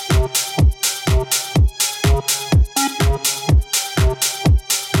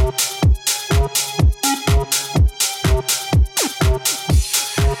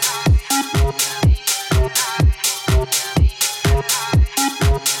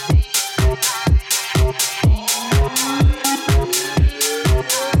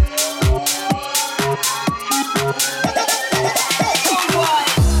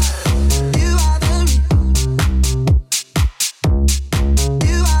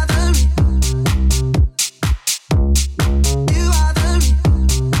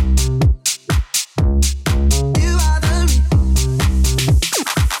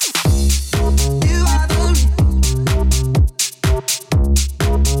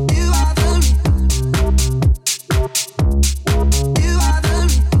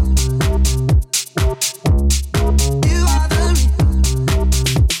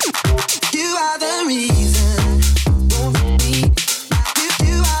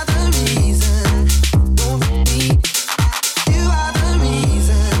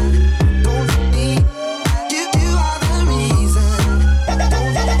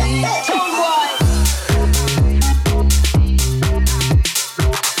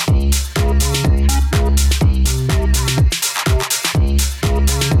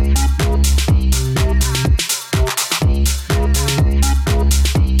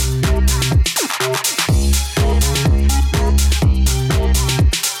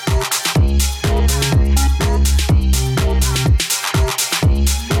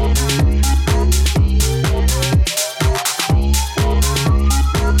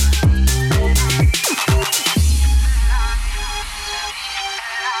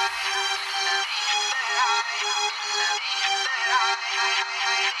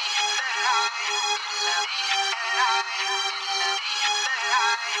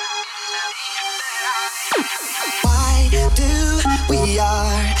 Why do we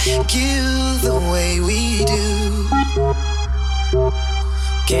argue the way we do?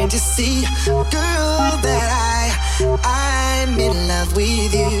 Can't you see, girl, that I'm in love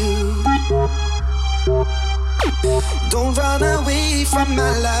with you? Don't run away from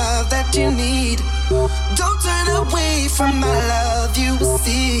my love that you need. Don't turn away from my love, you will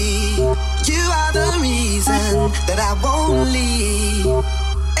see. You are the reason that I won't leave,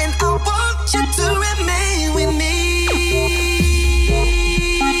 and I want you to remain with me.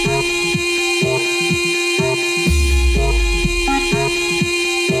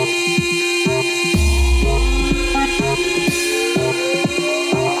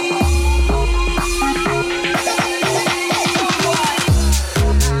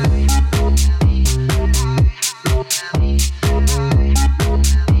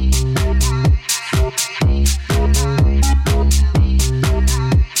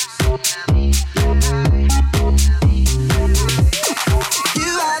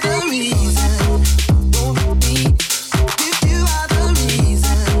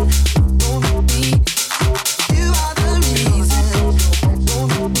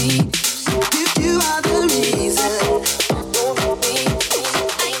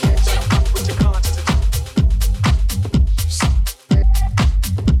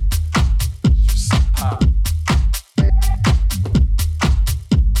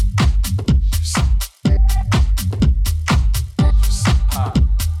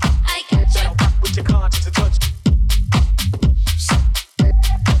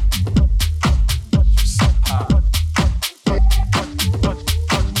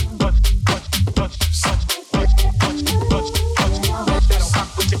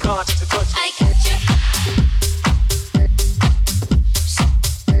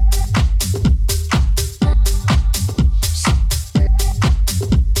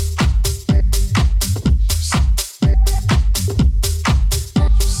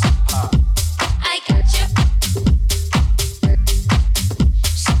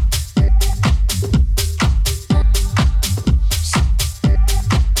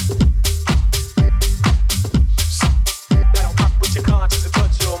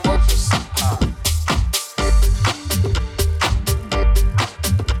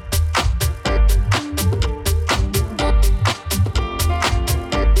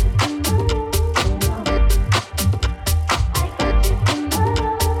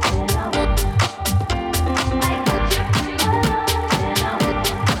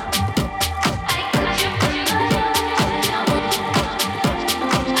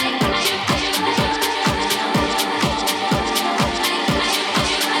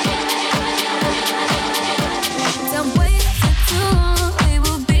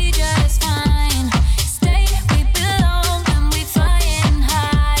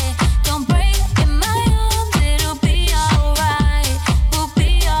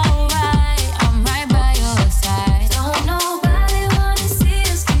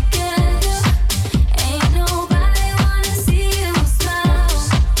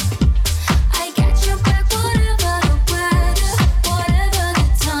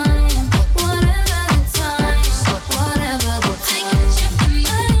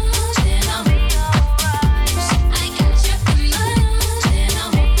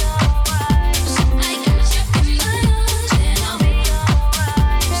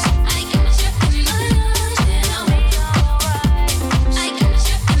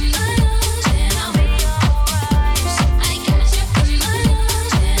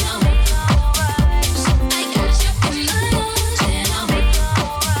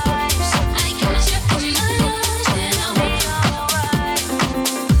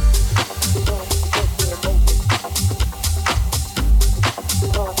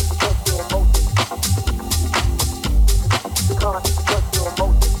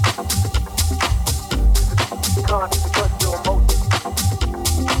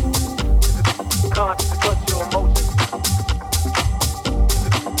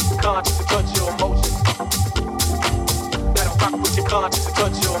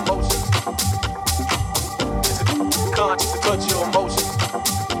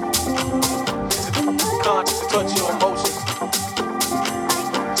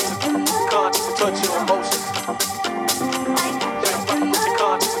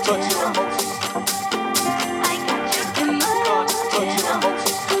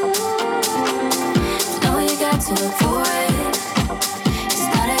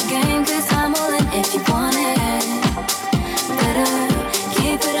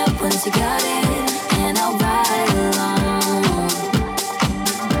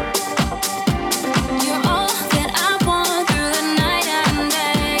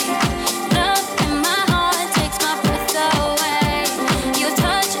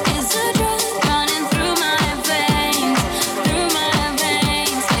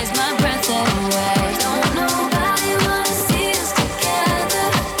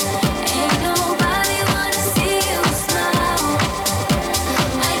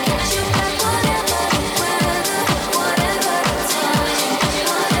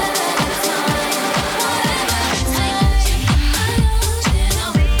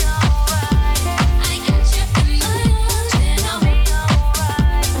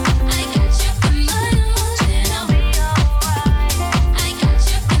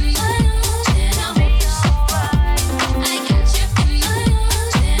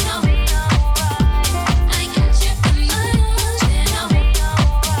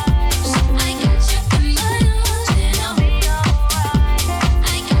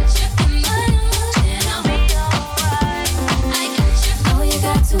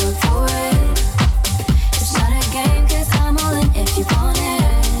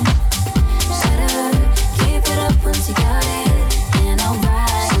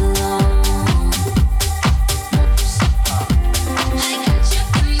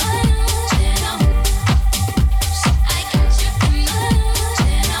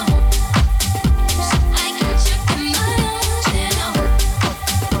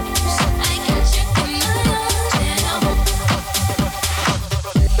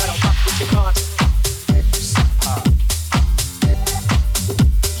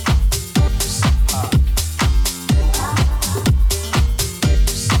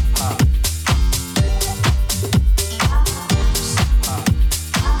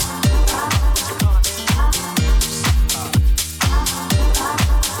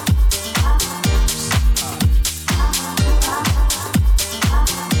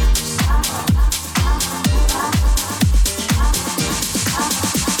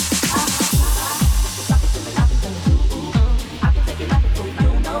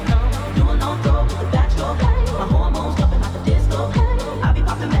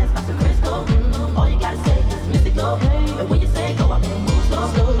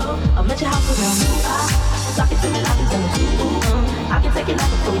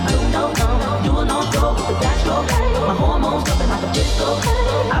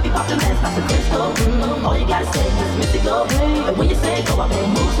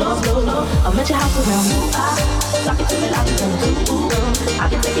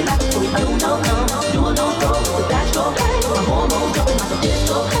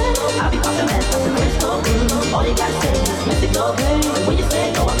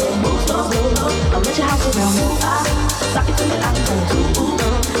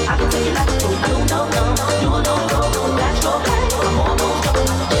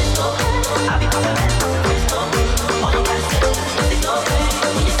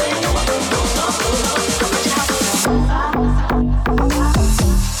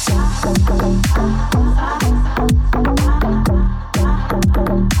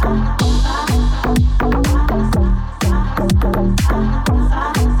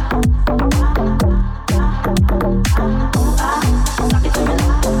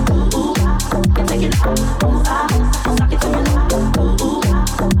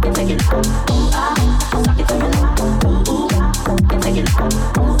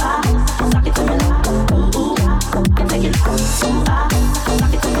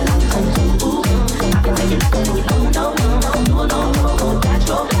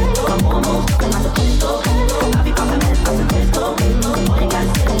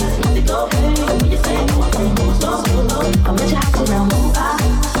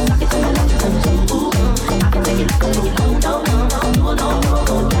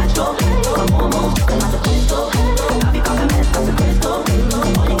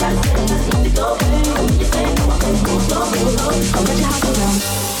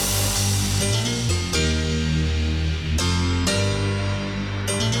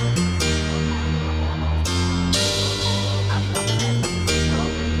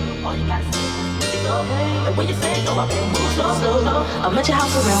 I'm at your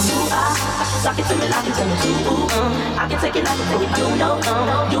house around you. Sock it to me like it's on you. I can take it like a fool. You know,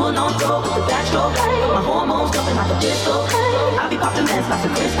 you will know go with the backstroke. My hormones jumping like a disco. I be popping mans like a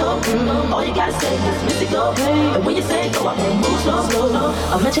crystal. All you gotta say is mystical. And when you say go, I won't move slow, slow.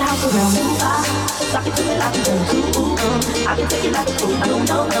 I'm at your house around you. Sock it to me like it's on you. I can take it like a fool. You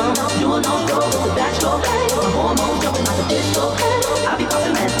know, you will know go with the backstroke. My hormones jumping like a disco. I be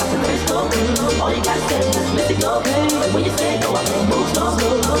popping mans like a crystal. All you gotta say is mystical. And when you say go, I won't move slow,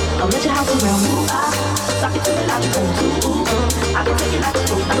 slow. I'm at your house around you. Sock it to me like it's on you. I can take it like a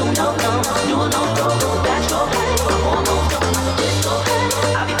fool. You know, you will know go with the backstroke. My hormones jumping like a disco.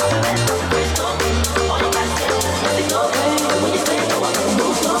 I be popping mans like a crystal. All you gotta say is mystical. And when you say go, I won't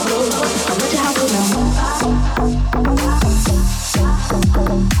move slow, slow. I'm at your house around you.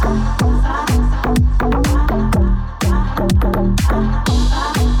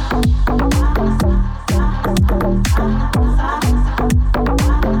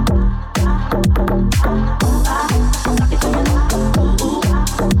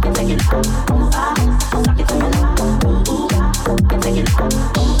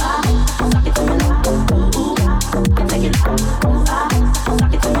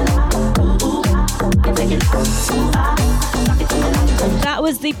 That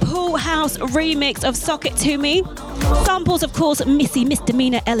was the Pool House remix of Sock It To Me. Samples, of course, Missy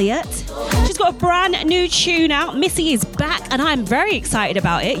Misdemeanor Elliott. She's got a brand new tune out. Missy is back and I'm very excited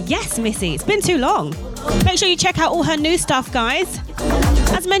about it. Yes, Missy, it's been too long. Make sure you check out all her new stuff, guys.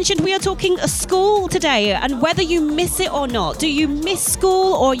 As mentioned, we are talking school today and whether you miss it or not. Do you miss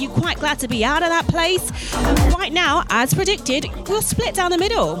school or are you quite glad to be out of that place? Right now, as predicted, we'll split down the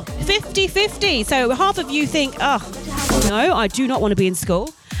middle. 50-50. So half of you think, oh, no, I do not want to be in school.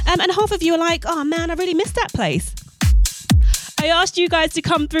 And half of you are like, oh man, I really miss that place. I asked you guys to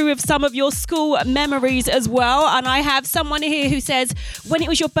come through with some of your school memories as well. And I have someone here who says, when it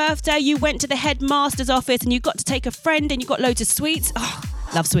was your birthday, you went to the headmaster's office and you got to take a friend and you got loads of sweets. Oh,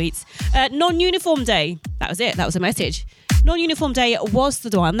 love sweets. Non-uniform day. That was it. That was a message. Non-uniform day was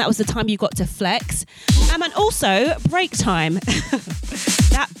the one. That was the time you got to flex. And also break time.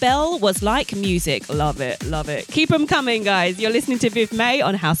 That bell was like music. Love it. Love it. Keep them coming, guys. You're listening to Viv May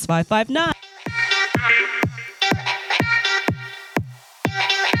on House 559.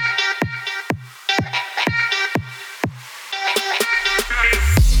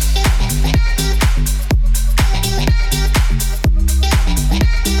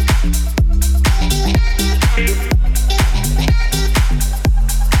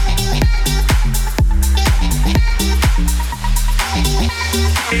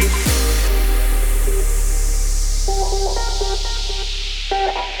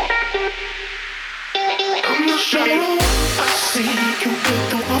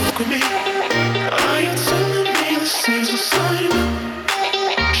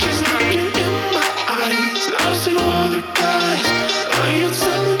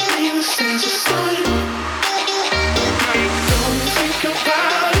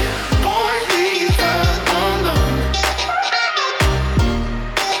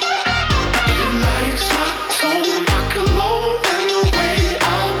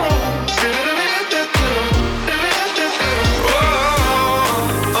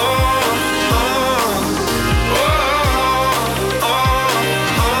 Oh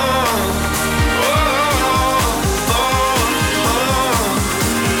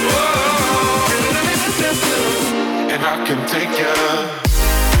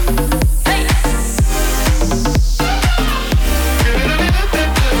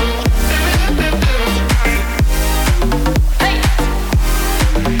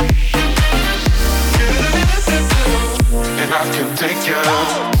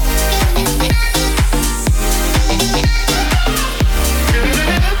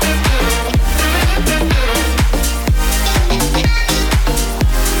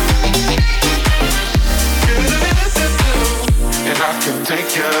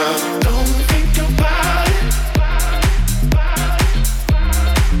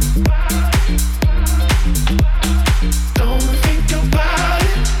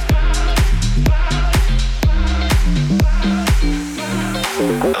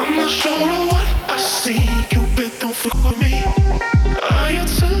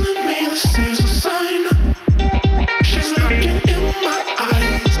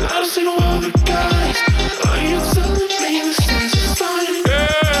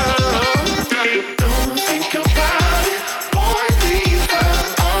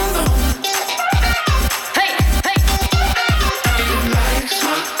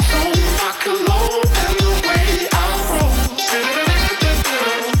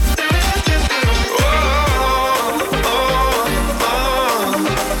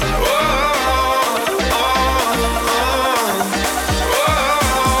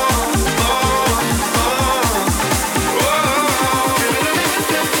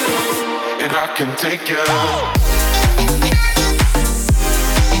take you.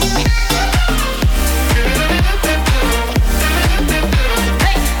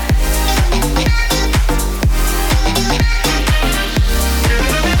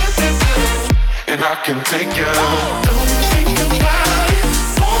 And I can take you. Don't think about it,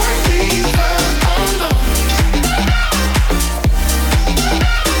 boy, leave her alone.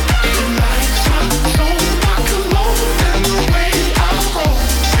 It lights my soul, my cologne, and the way I roll.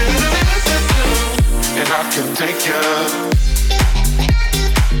 And I can take you.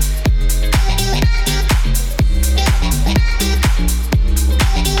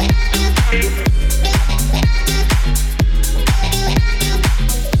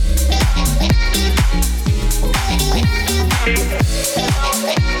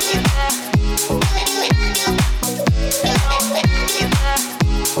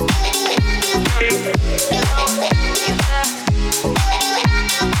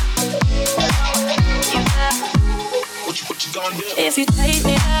 If you take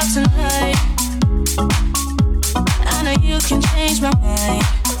me out tonight, I know you can change my mind.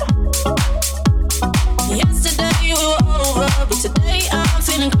 Yesterday you were over, but today I'm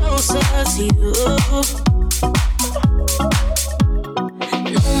feeling closer to you.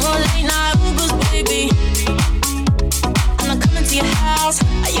 No more late night Ubers, baby. I'm not coming to your house.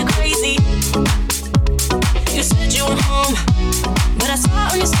 Are you crazy? You said you were home, but I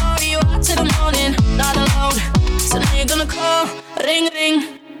saw on your story you out till the morning, not alone. So now you're gonna call, ring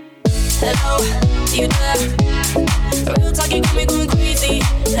ring. Hello, you there? Real talk, you got me going crazy.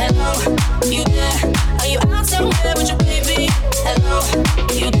 Hello, you there? Are you out somewhere with your baby? Hello,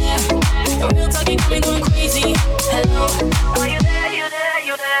 you there? Real talk, you got me going crazy. Hello, are you there? You there?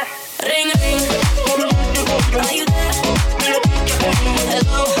 You there? Ring ring. Are you there?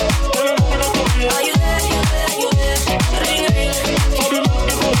 Hello, are you there? You there? You there? Ring ring.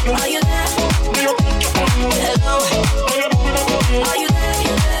 Are you there? Hello, are you there?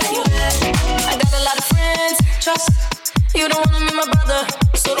 You there? You there? I got a lot of friends, trust. You don't wanna meet my brother,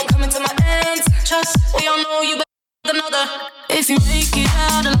 so don't come into my ends, trust. We all know you better another. If you make it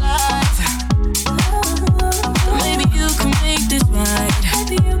out alive, maybe you can make this right.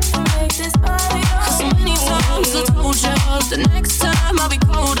 Cause so many times I told you the next time I'll be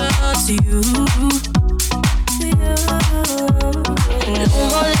colder to you. No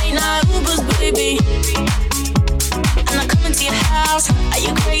more late night Ubers, baby. I'm not coming to your house. Are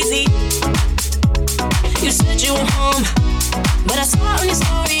you crazy? You said you were home, but I saw on your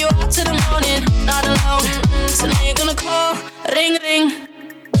story you out till the morning, not alone. So now you're gonna call, ring ring.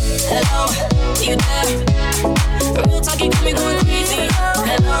 Hello, you there? Real talk, you got me going crazy.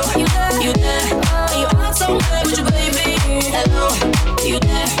 Hello, you there? Are you out somewhere with your baby? Hello, you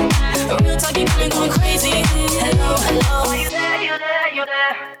there? Real talk, you got me going crazy. Hello, hello, are you there? You there? You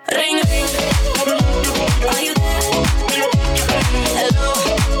there? Ring ring. Are you there? Hello,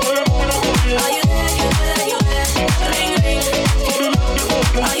 are you there? You there? You there? Ring ring.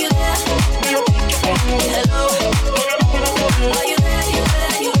 Are you there? Hello, are you there? You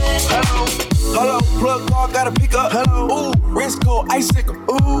there? You there? Hello, plug call, gotta pick up. Hello, ooh, wrist cold, icicle.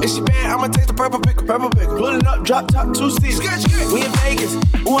 Ooh, if she bad, I'ma taste the purple pickle. Pulling up, drop top, 2 seats. We in Vegas,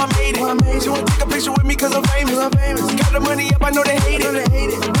 ooh, I made it. She wanna take a picture with me cause I'm famous. Got the money up, I know they hate it.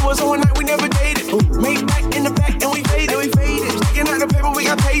 It was on one night, we never dated. Made back in the back, and we faded. Sticking out the paper, we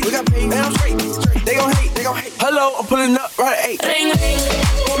got paid. Man, I'm straight. They gon' hate. Hello, I'm pulling up right at 8. Ring ring.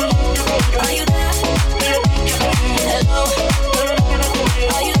 Are you there? Hello,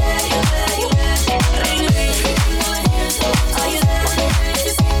 are you there? You there? You there? Ring ring. Are you there?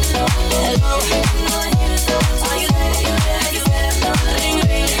 Hello, are you there? You there? You there? Ring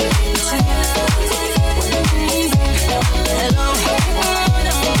ring. Hello,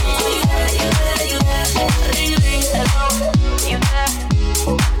 are you there? You there? You there? Ring ring. Hello, you there?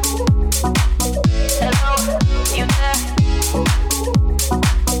 Hello, you there?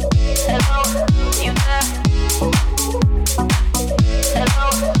 Hello, you there? Hello,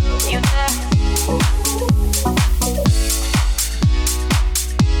 you there?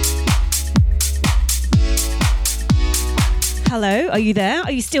 Hello, are you there?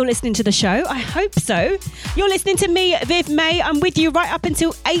 Are you still listening to the show? I hope so. You're listening to me, Viv May. I'm with you right up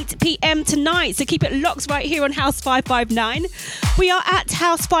until 8 p.m. tonight, so keep it locked right here on House 559. We are at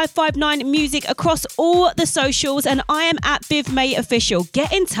House 559 Music across all the socials, and I am at Viv May Official.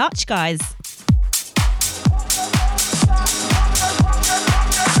 Get in touch, guys.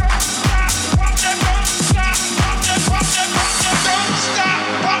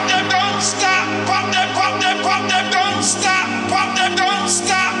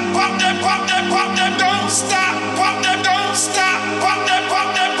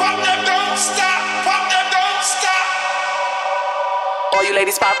 Stop.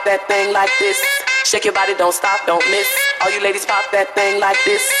 ladies pop that thing like this. Shake your body, don't stop, don't miss. All you ladies pop that thing like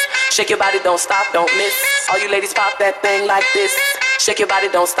this. Shake your body, don't stop, don't miss. All you ladies pop that thing like this. Shake your body,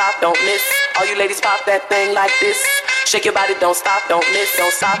 don't stop, don't miss. All you ladies pop that thing like this. Shake your body, don't stop, don't miss,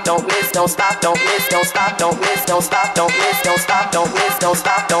 don't stop, don't miss, don't stop, don't miss, don't stop, don't miss, don't stop, don't miss, don't stop, don't miss, don't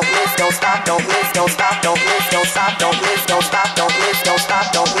stop, don't miss, don't stop, don't miss, don't stop, don't miss, don't stop, don't miss, don't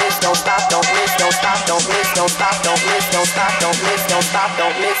stop, don't miss, don't stop, don't miss, don't stop, don't miss, don't stop, don't miss, don't stop, don't miss, don't stop, don't miss, don't stop,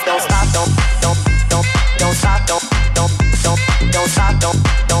 don't miss, don't stop, don't stop, don't stop,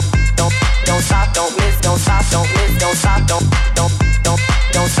 don't stop, don't miss, don't stop, don't miss, don't stop, don't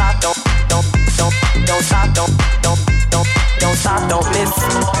stop, don't stop, don't stop, don't miss.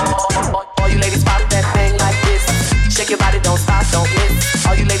 All you ladies pop that thing like this. Shake your body, don't stop, don't miss.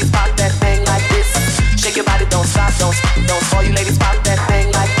 All you ladies pop that thing like this. Shake your body, don't stop, don't. All you ladies pop that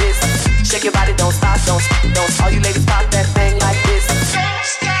thing like this. Shake your body, don't stop, don't. All you ladies pop that thing like this.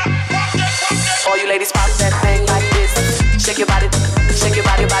 All you ladies pop that thing like this. Shake your body, body.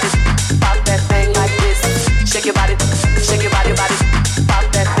 Pop that thing like this. Shake your body, body.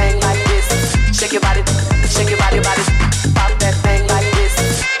 Pop that thing like this. Shake your body, body. Pop that thing like this.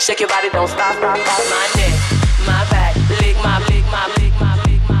 Shake your body, don't stop. My neck, my back, lick my neck, my back,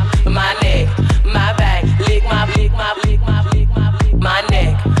 lick my neck, my back, lick my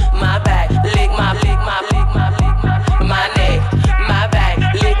neck, my back, lick my.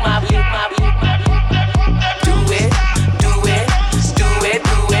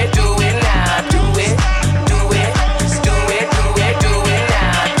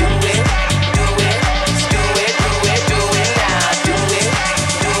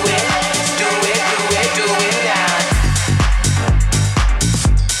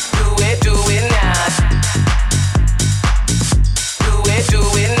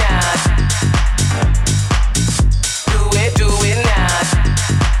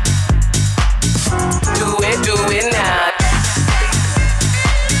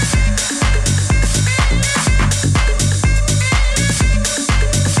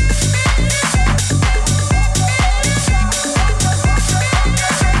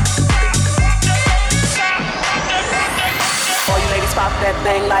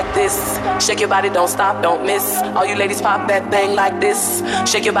 Shake your body, don't stop, don't miss. All you ladies pop that thing like this.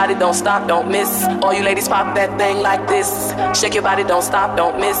 Shake your body, don't stop, don't miss. All you ladies pop that thing like this. Shake your body, don't stop,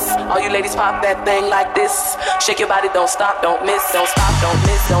 don't miss. All you ladies pop that thing like this. Shake your body, don't stop, don't miss, don't stop, don't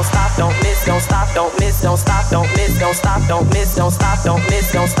miss, don't stop, don't miss, don't stop, don't miss, don't stop, don't miss, don't stop, don't miss, don't stop, don't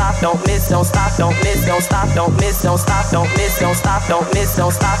miss, don't stop, don't miss, don't stop, don't miss, don't stop, don't miss, don't stop, don't miss, don't stop, don't miss, don't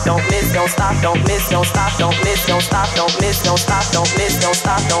stop, don't miss, don't stop, don't miss, don't stop, don't miss, don't stop, don't miss, don't stop, don't miss, don't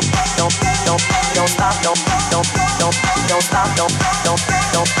stop, don't stop, don't stop,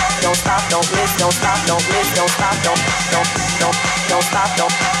 don't stop, don't miss, don't stop, don't miss, don't stop, don't stop, don't stop, don't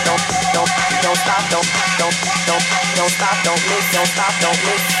stop,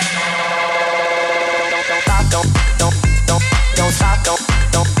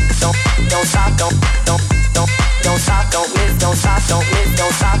 don't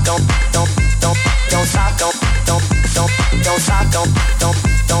stop, don't miss, don't stop, don't miss, don't stop, don't stop, don't stop, don't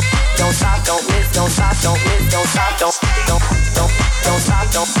stop, don't miss, don't stop, don't miss, don't stop, don't stop, don't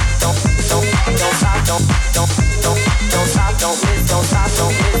stop, don't stop, don't miss, don't stop,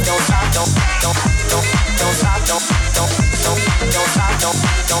 don't miss, don't stop, don't stop, don't stop, don't stop, don't stop, don't miss, don't stop, don't miss,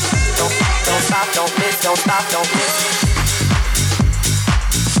 don't stop, don't stop, don't miss, don't stop, don't miss.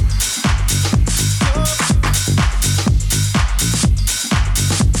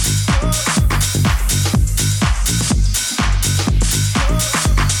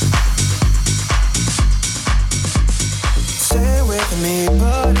 Me,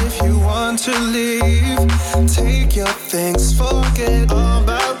 but if you want to leave, take your things, forget all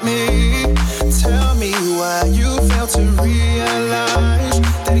about me. Tell me why you fail to realize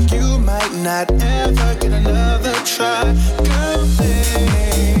that you might not ever get another try. Girl,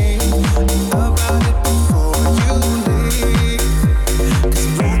 think about it before you leave, 'cause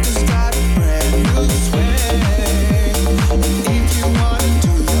we can start a brand new swing. If you wanna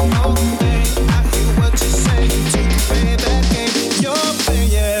do your own thing, I hear what you're saying. You can play that game you're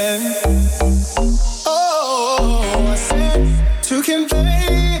playing. Oh, I said two can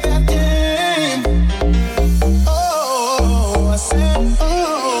play that game. Oh, I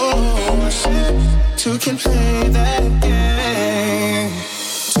said two can play that game.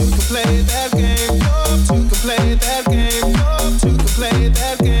 Two can play that game. Two can play that game. Two can play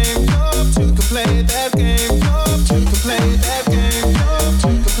that game. Two can play that game. Two can play that game.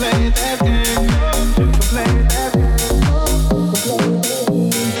 Two can play that game. Two can play that game.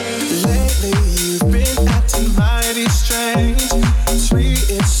 Lately you've been acting mighty strange, treating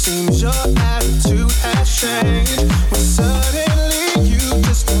your attitude has changed. When suddenly you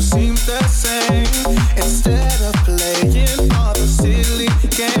just don't seem the same. Instead of playing all the silly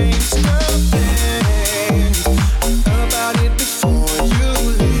games, girl, think about it before you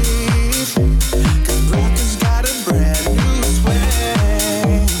leave. 'Cause Brooklyn's got a brand new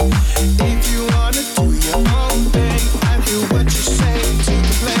swing. If you wanna do your own thing, I hear what you say. You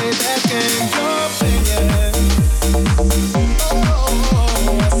can play that game you're playing.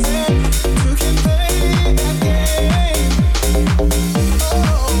 Oh, I said you can play that game.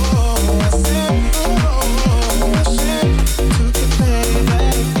 Oh, I said you can play that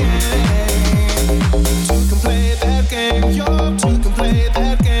game. You can play that game. You can play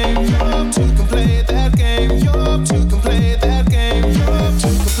that game. You can play that game. You can play that game. You can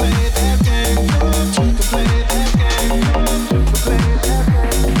play that game. You can play that game. You can play that game. You're playing.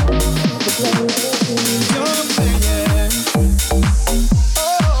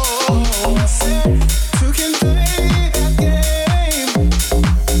 Oh, I said you can play that game.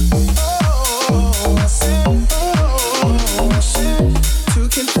 Oh, I said you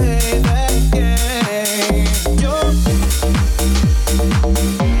can play that game. You're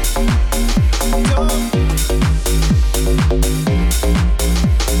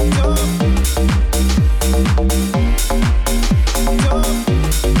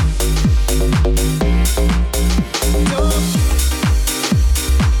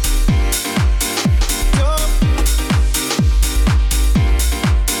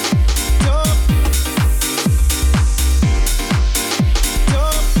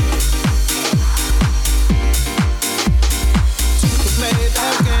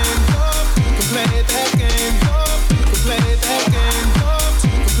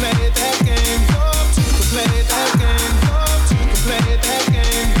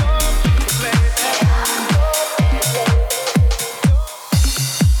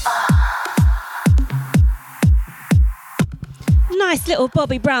Nice little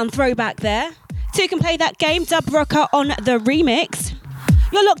Bobby Brown throwback there. So you can play that game, Dub Rocker on the remix.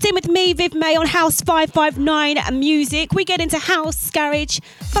 You're locked in with me, Viv May, on House 559 Music. We get into house, garage,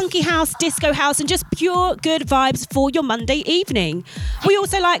 funky house, disco house, and just pure good vibes for your Monday evening. We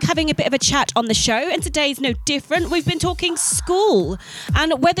also like having a bit of a chat on the show, and today's no different. We've been talking school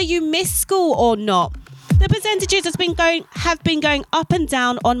and whether you miss school or not. The percentages have been going up and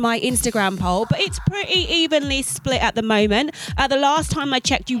down on my Instagram poll, but it's pretty evenly split at the moment. The last time I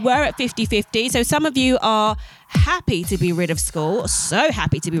checked, you were at 50-50, so some of you are happy to be rid of school, so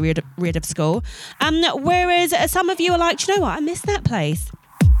happy to be rid of school, whereas some of you are like, you know what, I miss that place.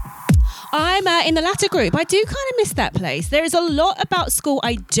 I'm in the latter group. I do kind of miss that place. There is a lot about school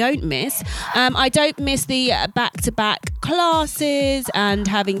I don't miss. I don't miss the back-to-back classes and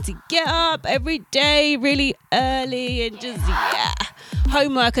having to get up every day really early and just,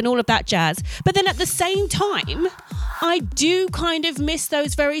 homework and all of that jazz. But then at the same time, I do kind of miss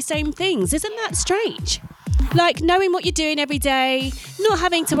those very same things. Isn't that strange? Like knowing what you're doing every day, not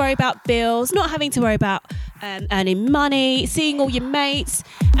having to worry about bills, not having to worry about earning money, seeing all your mates.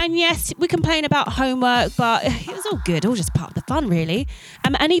 And yes, we complain about homework, but it was all good, all just part of the fun, really.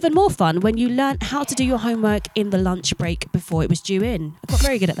 And even more fun when you learn how to do your homework in the lunch break before it was due in. I got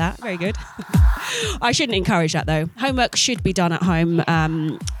very good at that, very good. I shouldn't encourage that, though. Homework should be done at home,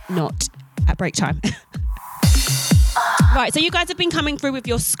 not at break time. Right, so you guys have been coming through with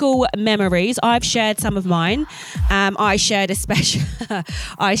your school memories. I've shared some of mine. I shared who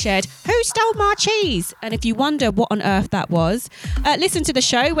stole my cheese? And if you wonder what on earth that was, listen to the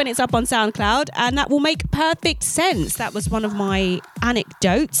show when it's up on SoundCloud, and that will make perfect sense. That was one of my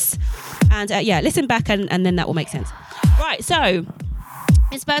anecdotes. And listen back and then that will make sense. Right, so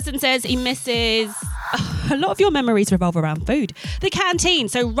this person says he misses... a lot of your memories revolve around food. The canteen.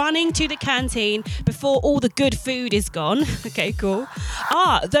 So running to the canteen before all the good food is gone. Okay, cool.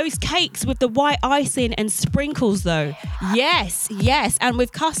 Those cakes with the white icing and sprinkles though. Yes. And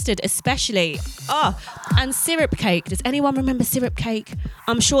with custard especially. And syrup cake. Does anyone remember syrup cake?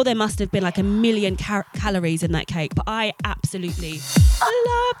 I'm sure there must have been like 1 million calories in that cake, but I absolutely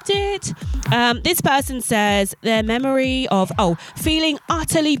loved it. This person says their memory of feeling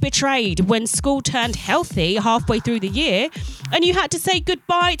utterly betrayed when school turned healthy halfway through the year and you had to say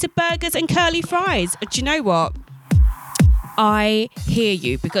goodbye to burgers and curly fries. Do you know what? I hear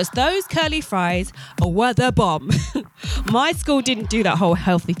you, because those curly fries were the bomb. My school didn't do that whole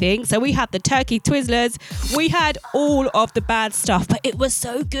healthy thing, so we had the turkey Twizzlers, we had all of the bad stuff, but it was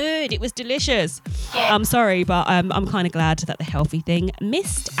so good, it was delicious. I'm sorry, but I'm kind of glad that the healthy thing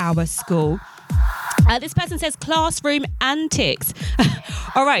missed our school. This person says classroom antics.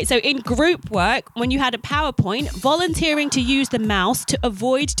 All right, so in group work, when you had a PowerPoint, volunteering to use the mouse to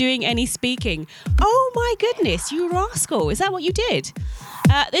avoid doing any speaking. Oh my goodness, you rascal. Is that what you did?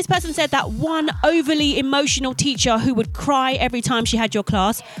 This person said that one overly emotional teacher who would cry every time she had your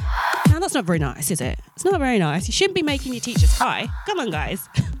class. Now, that's not very nice, is it? It's not very nice. You shouldn't be making your teachers cry. Come on, guys.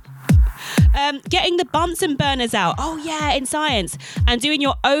 Getting the Bunsen burners out. Oh, yeah, in science. And doing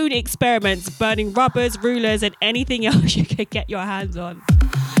your own experiments, burning rubbers, rulers, and anything else you could get your hands on.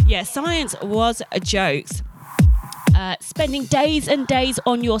 Yeah, science was a joke. Spending days and days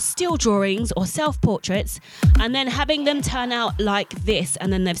on your still drawings or self-portraits and then having them turn out like this,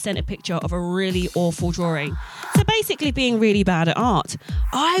 and then they've sent a picture of a really awful drawing. So basically being really bad at art.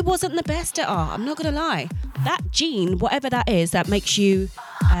 I wasn't the best at art, I'm not going to lie. That gene, whatever that is, that makes you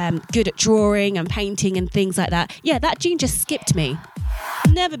good at drawing and painting and things like that, yeah, that gene just skipped me.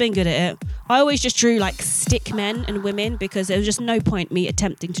 Never been good at it. I always just drew like stick men and women because there was just no point me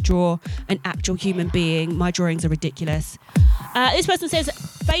attempting to draw an actual human being. My drawings are ridiculous. This person says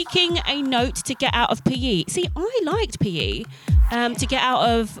faking a note to get out of PE. See, I liked PE to get out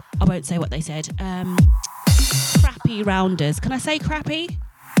of, I won't say what they said, crappy rounders. Can I say crappy?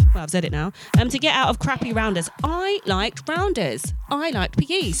 Well, I've said it now. To get out of crappy rounders. I liked rounders. I liked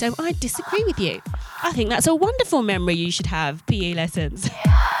PE, so I disagree with you. I think that's a wonderful memory you should have, PE lessons.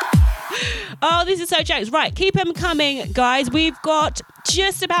 Oh, this is so jokes. Right, keep them coming, guys. We've got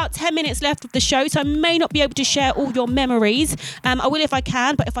just about 10 minutes left of the show, so I may not be able to share all your memories. I will if I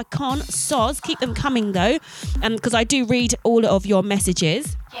can, but if I can't, soz. Keep them coming, though, because I do read all of your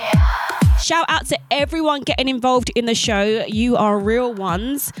messages. Yeah. Shout out to everyone getting involved in the show. You are real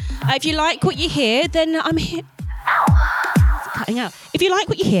ones. If you like what you hear, then I'm here. It's cutting out. If you like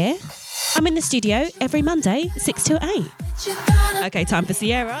what you hear, I'm in the studio every Monday, 6 till 8. Okay, time for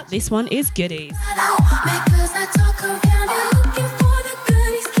Sierra. This one is Goodies.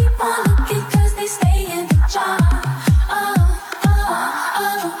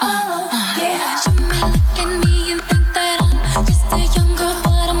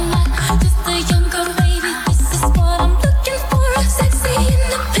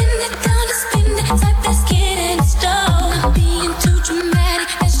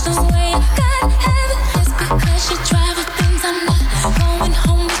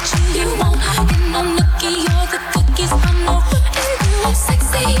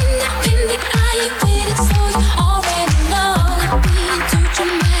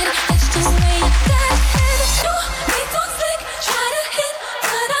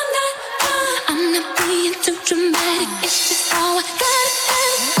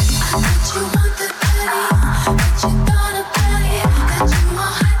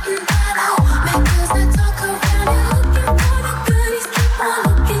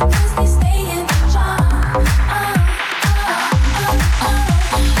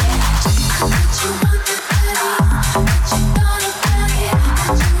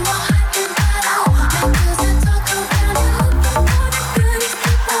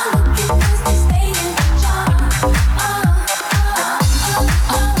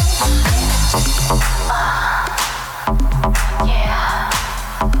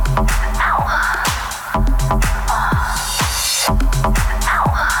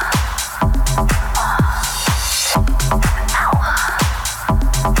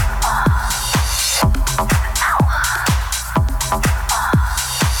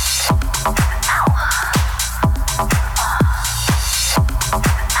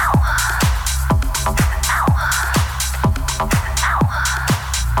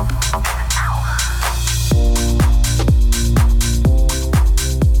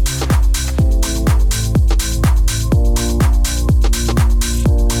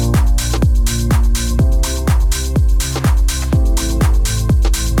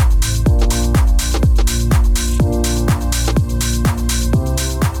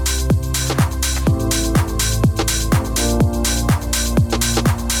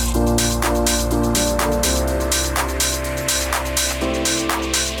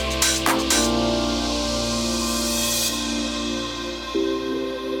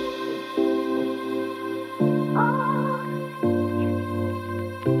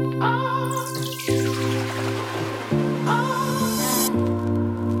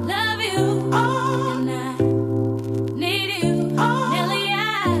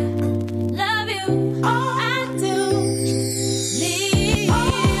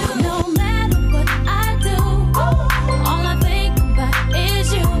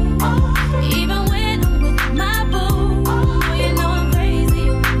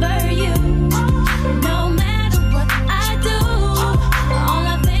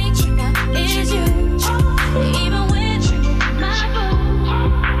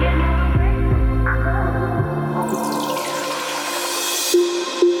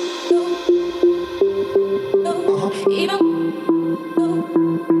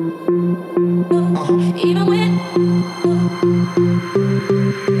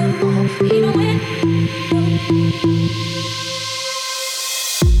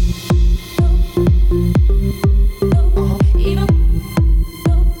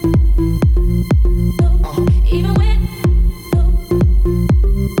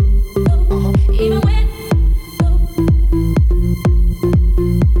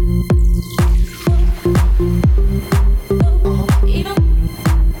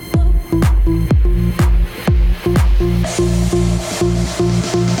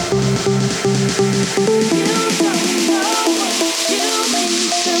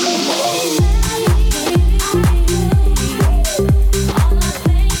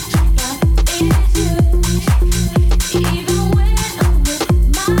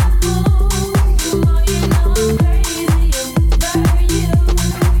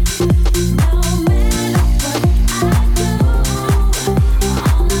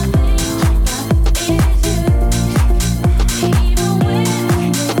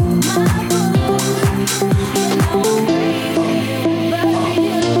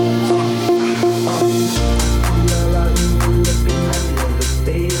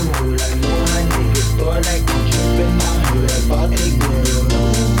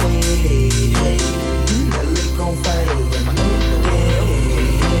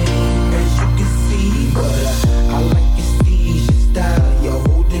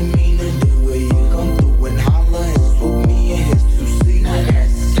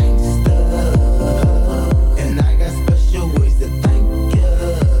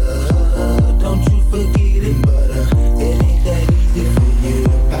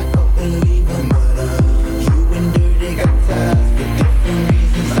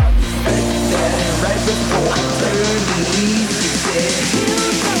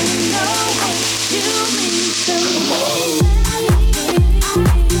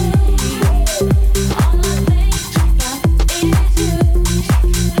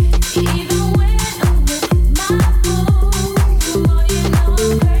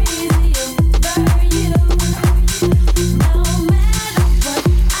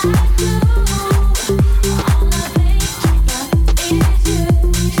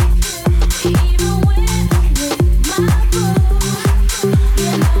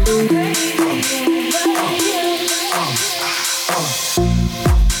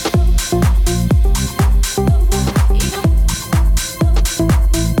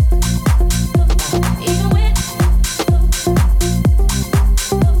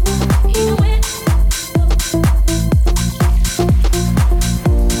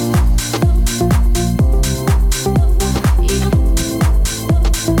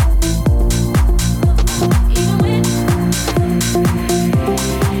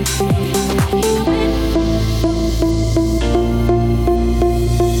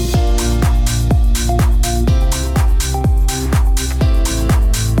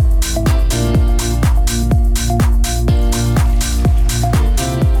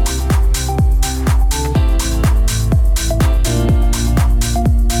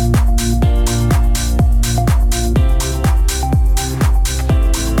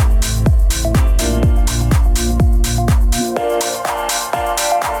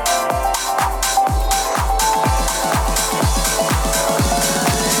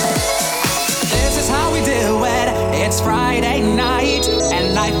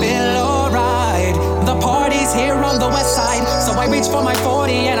 for my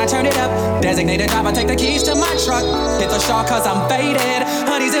 40 and I turn it up. Designated driver, take the keys to my truck. Hit the shop cause I'm faded.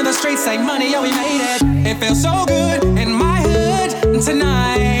 Honey's in the streets, say money, yo, we made it. It feels so good in my hood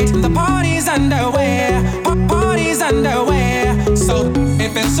tonight. The party's underway, party's underway. So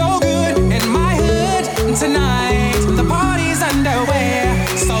it feels so good in my hood tonight. The party's underway.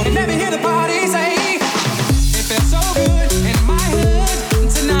 So let me hear the party say. It feels so good in my hood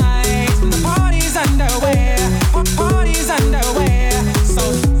tonight. The party's underway, party's underway. So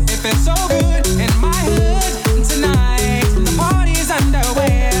it feels so good in my hood tonight. The party's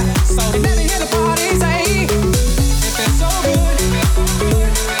underway. So let me hear the party say. It feels so good.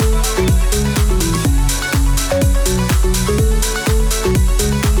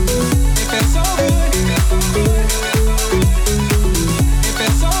 It feels so good. It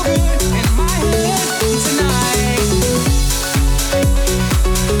feels so good in my hood tonight.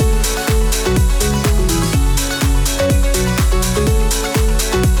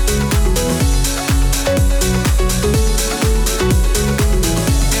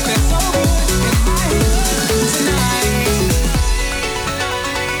 It feels so good in my hood tonight.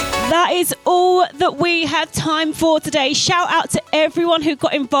 That is all that we have time for today. Shout out to everyone who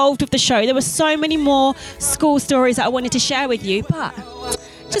got involved with the show. There were so many more school stories that I wanted to share with you, but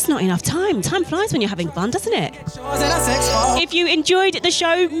just not enough time. Time flies when you're having fun, doesn't it? If you enjoyed the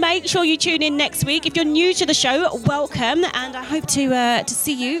show, make sure you tune in next week. If you're new to the show, welcome, and I hope to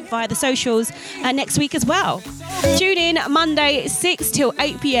see you via the socials next week as well. Tune in Monday 6 till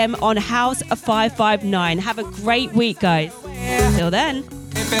 8 p.m. on House 559. Have a great week, guys. Till then.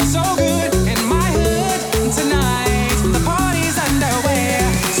 It feels so good in my hood tonight.